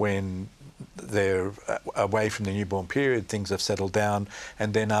 when they're away from the newborn period, things have settled down,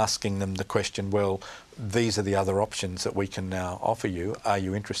 and then asking them the question, well, these are the other options that we can now offer you. Are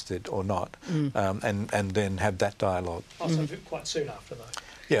you interested or not? And then have that dialogue. Also, quite soon after, though.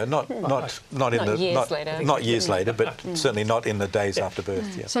 Yeah, not years later, but certainly not in the days after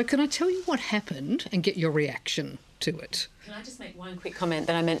birth. Yeah. So can I tell you what happened and get your reaction to it? Can I just make one quick comment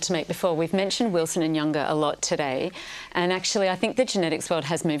that I meant to make before? We've mentioned Wilson and Younger a lot today, and actually I think the genetics world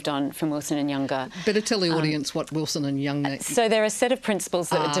has moved on from Wilson and Younger. Better tell the audience what Wilson and Younger So they're a set of principles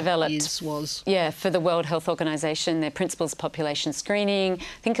that were developed for the World Health Organization. They're principles of population screening.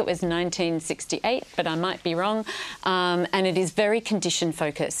 I think it was 1968, but I might be wrong. And it is very condition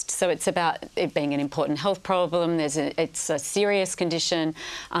focused. So it's about it being an important health problem. It's a serious condition.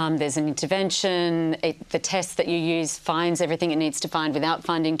 There's an intervention. The test that you use finds everything it needs to find without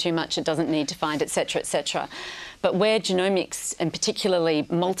finding too much it doesn't need to find, etc., etc. But where genomics, and particularly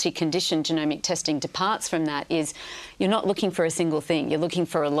multi-condition genomic testing, departs from that is you're not looking for a single thing, you're looking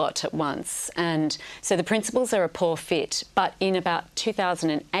for a lot at once. And so the principles are a poor fit. But in about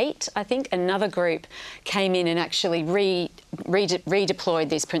 2008, I think, another group came in and actually redeployed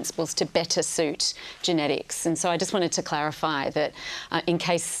these principles to better suit genetics. And so I just wanted to clarify that in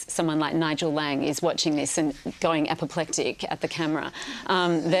case someone like Nigel Lang is watching this and going apoplectic at the camera,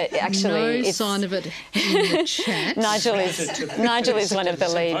 that actually... No sign of it in the chat. Nigel is one of the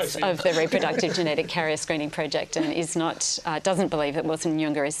leads of the Reproductive Genetic Carrier Screening Project and is not doesn't believe that Wilson and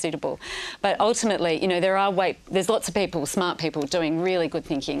Younger is suitable. But ultimately, there's lots of people, smart people, doing really good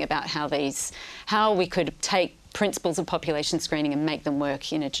thinking about how we could take principles of population screening and make them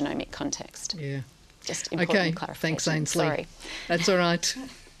work in a genomic context. Yeah. Just important clarification. Thanks, Ainsley. Sorry. That's all right.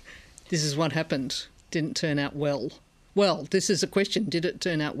 This is what happened. Didn't turn out well. Well, this is a question. Did it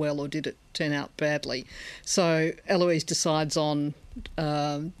turn out well or did it turn out badly? So Eloise decides on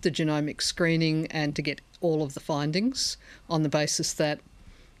the genomic screening and to get all of the findings on the basis that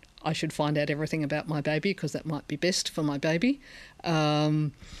I should find out everything about my baby because that might be best for my baby.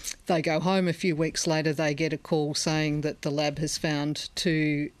 They go home. A few weeks later, they get a call saying that the lab has found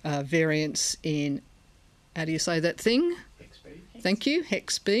 2 variants in, how do you say that thing? Thank you,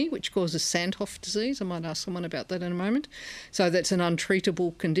 Hex B, which causes Sandhoff disease. I might ask someone about that in a moment. So that's an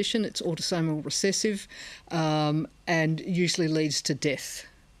untreatable condition. It's autosomal recessive and usually leads to death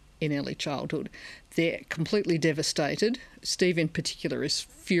in early childhood. They're completely devastated. Steve in particular is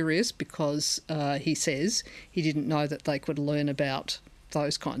furious because he says he didn't know that they could learn about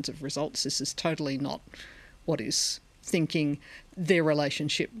those kinds of results. This is totally not what he's thinking. Their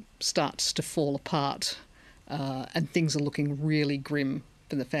relationship starts to fall apart. And things are looking really grim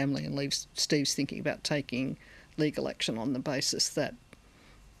for the family and leaves Steve's thinking about taking legal action on the basis that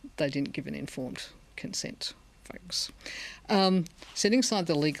they didn't give an informed consent, folks. Setting aside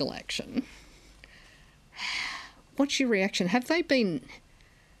the legal action, what's your reaction? Have they been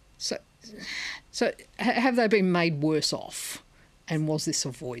have they been made worse off, and was this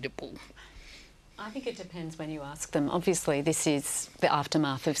avoidable? I think it depends when you ask them. Obviously, this is the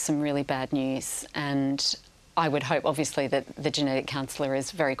aftermath of some really bad news, and I would hope, obviously, that the genetic counsellor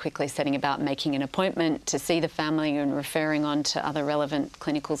is very quickly setting about making an appointment to see the family and referring on to other relevant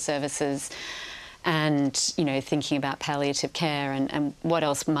clinical services and, thinking about palliative care and what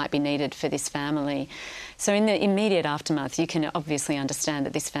else might be needed for this family. So in the immediate aftermath, you can obviously understand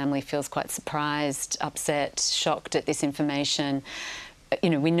that this family feels quite surprised, upset, shocked at this information.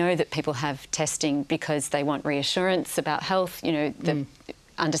 we know that people have testing because they want reassurance about health. The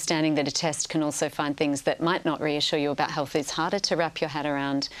understanding that a test can also find things that might not reassure you about health is harder to wrap your head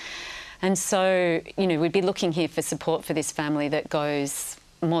around. And so, we'd be looking here for support for this family that goes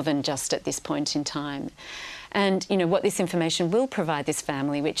more than just at this point in time. And, what this information will provide this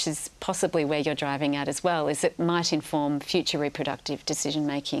family, which is possibly where you're driving at as well, is it might inform future reproductive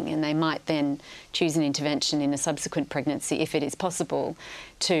decision-making, and they might then choose an intervention in a subsequent pregnancy, if it is possible,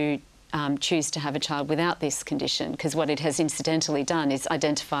 to choose to have a child without this condition, because what it has incidentally done is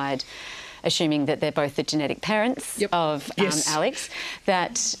identified, assuming that they're both the genetic parents of Alex,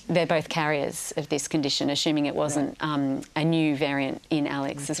 that they're both carriers of this condition, assuming it wasn't a new variant in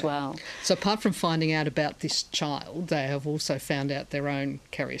Alex as well. So apart from finding out about this child, they have also found out their own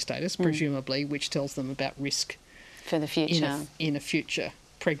carrier status, presumably, which tells them about risk for the future in a future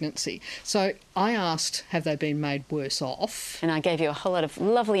pregnancy. So I asked, have they been made worse off? And I gave you a whole lot of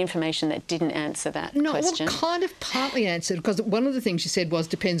lovely information that didn't answer that question. No, kind of partly answered, because one of the things you said was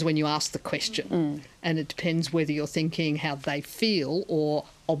depends when you ask the question. And it depends whether you're thinking how they feel or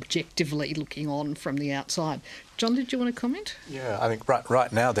objectively looking on from the outside. John, did you want to comment? Yeah, I think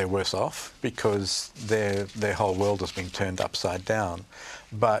right now they're worse off because their whole world has been turned upside down.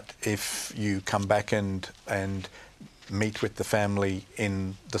 But if you come back and meet with the family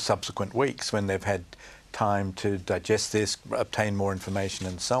in the subsequent weeks when they've had time to digest this, obtain more information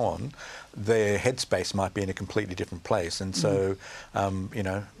and so on, their headspace might be in a completely different place. And so,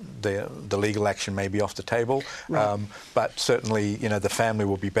 the legal action may be off the table, but certainly, the family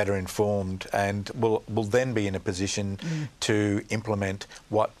will be better informed and will then be in a position to implement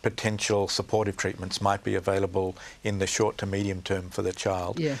what potential supportive treatments might be available in the short to medium term for the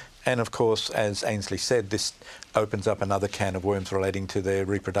child. Yeah. And of course, as Ainsley said, this opens up another can of worms relating to their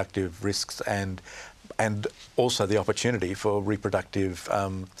reproductive risks and also the opportunity for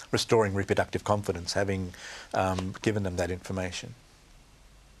restoring reproductive confidence, having given them that information.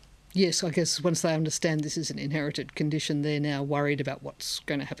 Yes, I guess once they understand this is an inherited condition, they're now worried about what's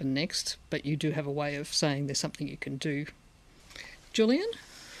going to happen next, but you do have a way of saying there's something you can do. Julian?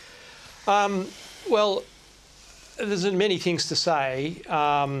 Well, there's many things to say.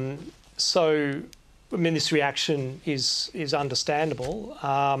 This reaction is understandable.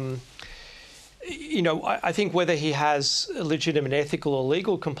 I think whether he has a legitimate ethical or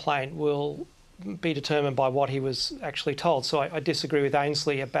legal complaint will be determined by what he was actually told. So I disagree with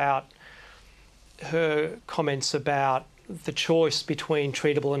Ainsley about her comments about the choice between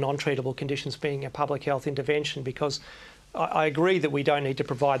treatable and non-treatable conditions being a public health intervention, because I agree that we don't need to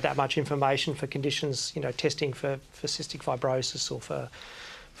provide that much information for conditions, testing for cystic fibrosis or for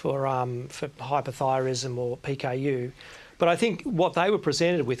hypothyroidism or PKU. But I think what they were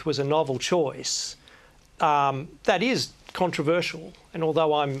presented with was a novel choice that is controversial. And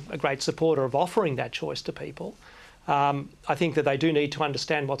although I'm a great supporter of offering that choice to people, I think that they do need to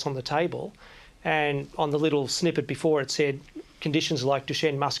understand what's on the table. And on the little snippet before, it said conditions like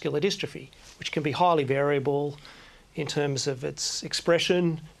Duchenne muscular dystrophy, which can be highly variable in terms of its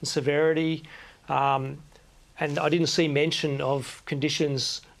expression and severity. And I didn't see mention of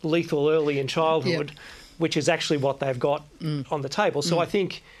conditions lethal early in childhood, which is actually what they've got on the table. So I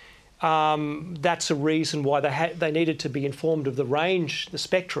think that's a reason why they needed to be informed of the range, the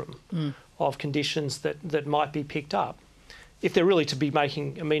spectrum of conditions that might be picked up if they're really to be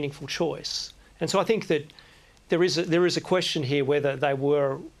making a meaningful choice. And so I think that there is a question here whether they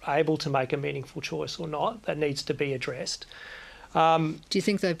were able to make a meaningful choice or not. That needs to be addressed. Do you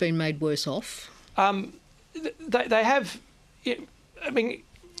think they've been made worse off? They have.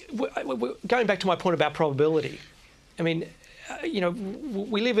 Going back to my point about probability,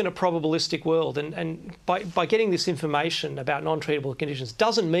 we live in a probabilistic world, and by getting this information about non-treatable conditions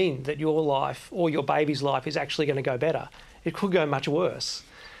doesn't mean that your life or your baby's life is actually going to go better. It could go much worse.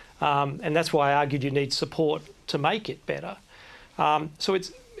 And that's why I argued you need support to make it better. So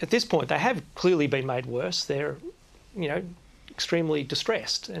it's at this point, they have clearly been made worse. They're, extremely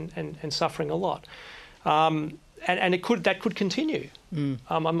distressed and suffering a lot. And that could continue.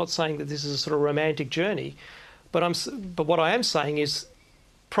 I'm not saying that this is a sort of romantic journey, but what I am saying is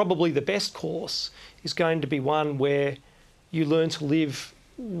probably the best course is going to be one where you learn to live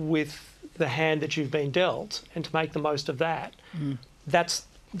with the hand that you've been dealt and to make the most of that.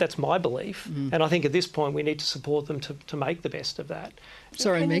 That's my belief. And I think at this point we need to support them to make the best of that.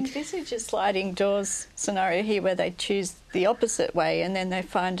 Sorry, Meg. You can envisage a sliding doors scenario here where they choose the opposite way and then they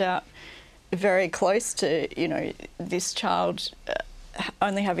find out very close to, this child,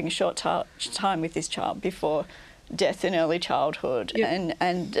 only having a short time with this child before death in early childhood, Yep.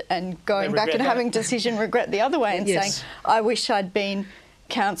 and going back and having decision regret the other way and Yes. saying, I wish I'd been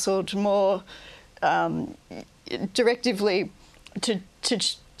counselled more directively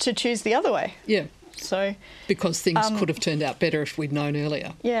to choose the other way. Yeah. So Because things could have turned out better if we'd known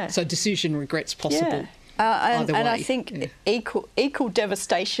earlier. Yeah. So decision regret's possible. And either way. I think equal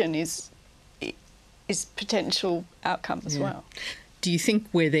devastation is potential outcome as well. Do you think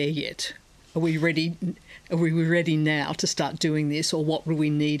we're there yet? Are we ready? Are we ready now to start doing this, or what would we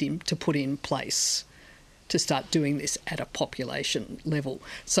need to put in place to start doing this at a population level?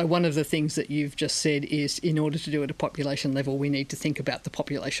 So one of the things that you've just said is, in order to do it at a population level, we need to think about the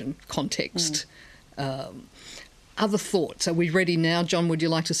population context. Other thoughts? Are we ready now, John? Would you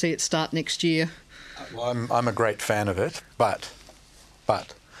like to see it start next year? Well, I'm a great fan of it, but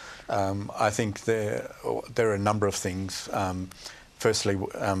I think there are a number of things. Firstly,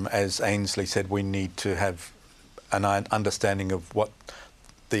 as Ainsley said, we need to have an understanding of what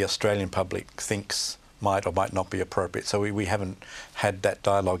the Australian public thinks might or might not be appropriate. So we haven't had that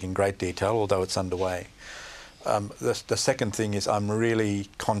dialogue in great detail, although it's underway. The second thing is, I'm really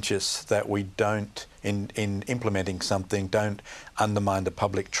conscious that we don't, in implementing something, don't undermine the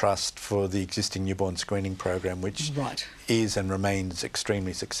public trust for the existing newborn screening program, which is and remains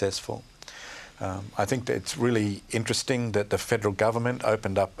extremely successful. I think that it's really interesting that the federal government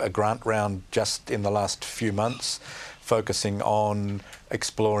opened up a grant round just in the last few months, focusing on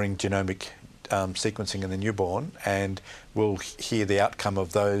exploring genomic sequencing in the newborn, and we'll hear the outcome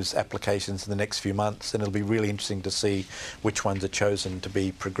of those applications in the next few months, and it'll be really interesting to see which ones are chosen to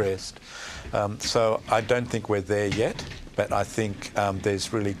be progressed. So I don't think we're there yet, but I think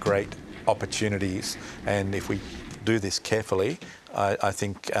there's really great opportunities, and if we do this carefully, I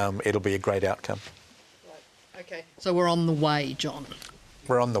think it'll be a great outcome. Right. Okay. So we're on the way, John.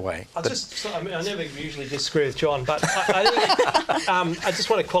 We're on the way. I never usually disagree with John, but I think I just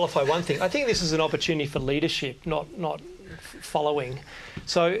want to qualify one thing. I think this is an opportunity for leadership, not following.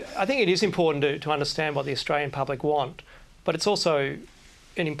 So I think it is important to understand what the Australian public want, but it's also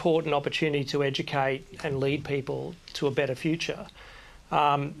an important opportunity to educate and lead people to a better future.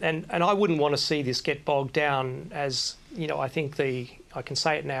 And I wouldn't want to see this get bogged down as, I think I can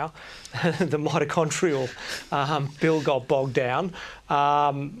say it now, the mitochondrial bill got bogged down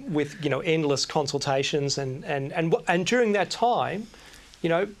with, endless consultations and during that time,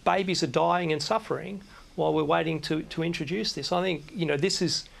 babies are dying and suffering while we're waiting to introduce this. I think, this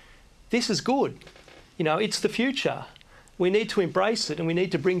is good. It's the future. We need to embrace it and we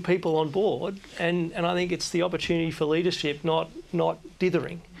need to bring people on board, and I think it's the opportunity for leadership, not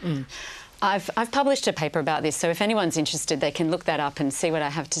dithering. I've published a paper about this, so if anyone's interested, they can look that up and see what I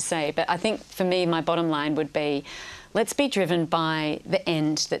have to say. But I think for me, my bottom line would be, let's be driven by the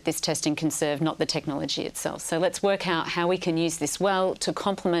end that this testing can serve, not the technology itself. So let's work out how we can use this well to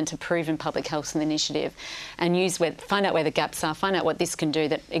complement a proven public health initiative, and find out where the gaps are, find out what this can do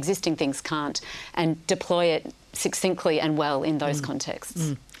that existing things can't, and deploy it succinctly and well in those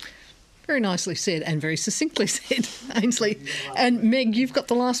contexts. Very nicely said and very succinctly said, Ainsley. And Meg, you've got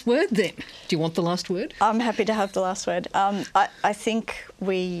the last word then. Do you want the last word? I'm happy to have the last word. I think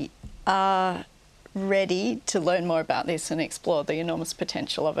we are ready to learn more about this and explore the enormous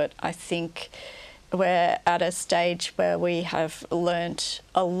potential of it. I think we're at a stage where we have learnt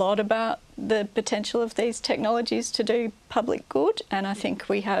a lot about the potential of these technologies to do public good, and I think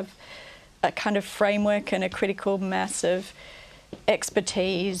we have a kind of framework and a critical mass of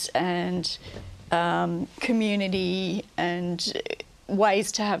expertise and community and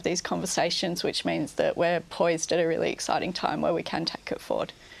ways to have these conversations, which means that we're poised at a really exciting time where we can take it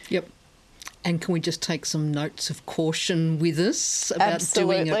forward. Yep. And can we just take some notes of caution with us about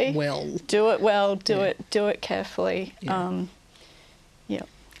Absolutely. doing it well? Do it well, do it carefully. Yeah. Yeah.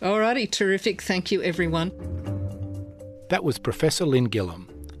 Alrighty, terrific. Thank you, everyone. That was Professor Lynn Gillam,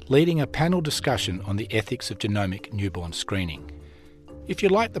 leading a panel discussion on the ethics of genomic newborn screening. If you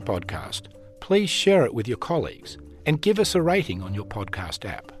like the podcast, please share it with your colleagues and give us a rating on your podcast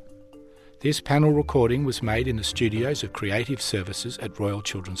app. This panel recording was made in the studios of Creative Services at Royal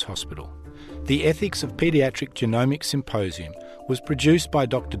Children's Hospital. The Ethics of Paediatric Genomics Symposium was produced by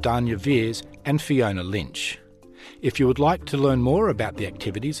Dr. Danya Veers and Fiona Lynch. If you would like to learn more about the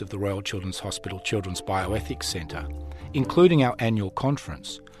activities of the Royal Children's Hospital Children's Bioethics Centre, including our annual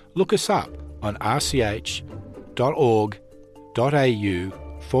conference, look us up on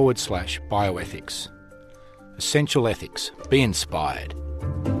rch.org.au/bioethics. Essential Ethics. Be inspired.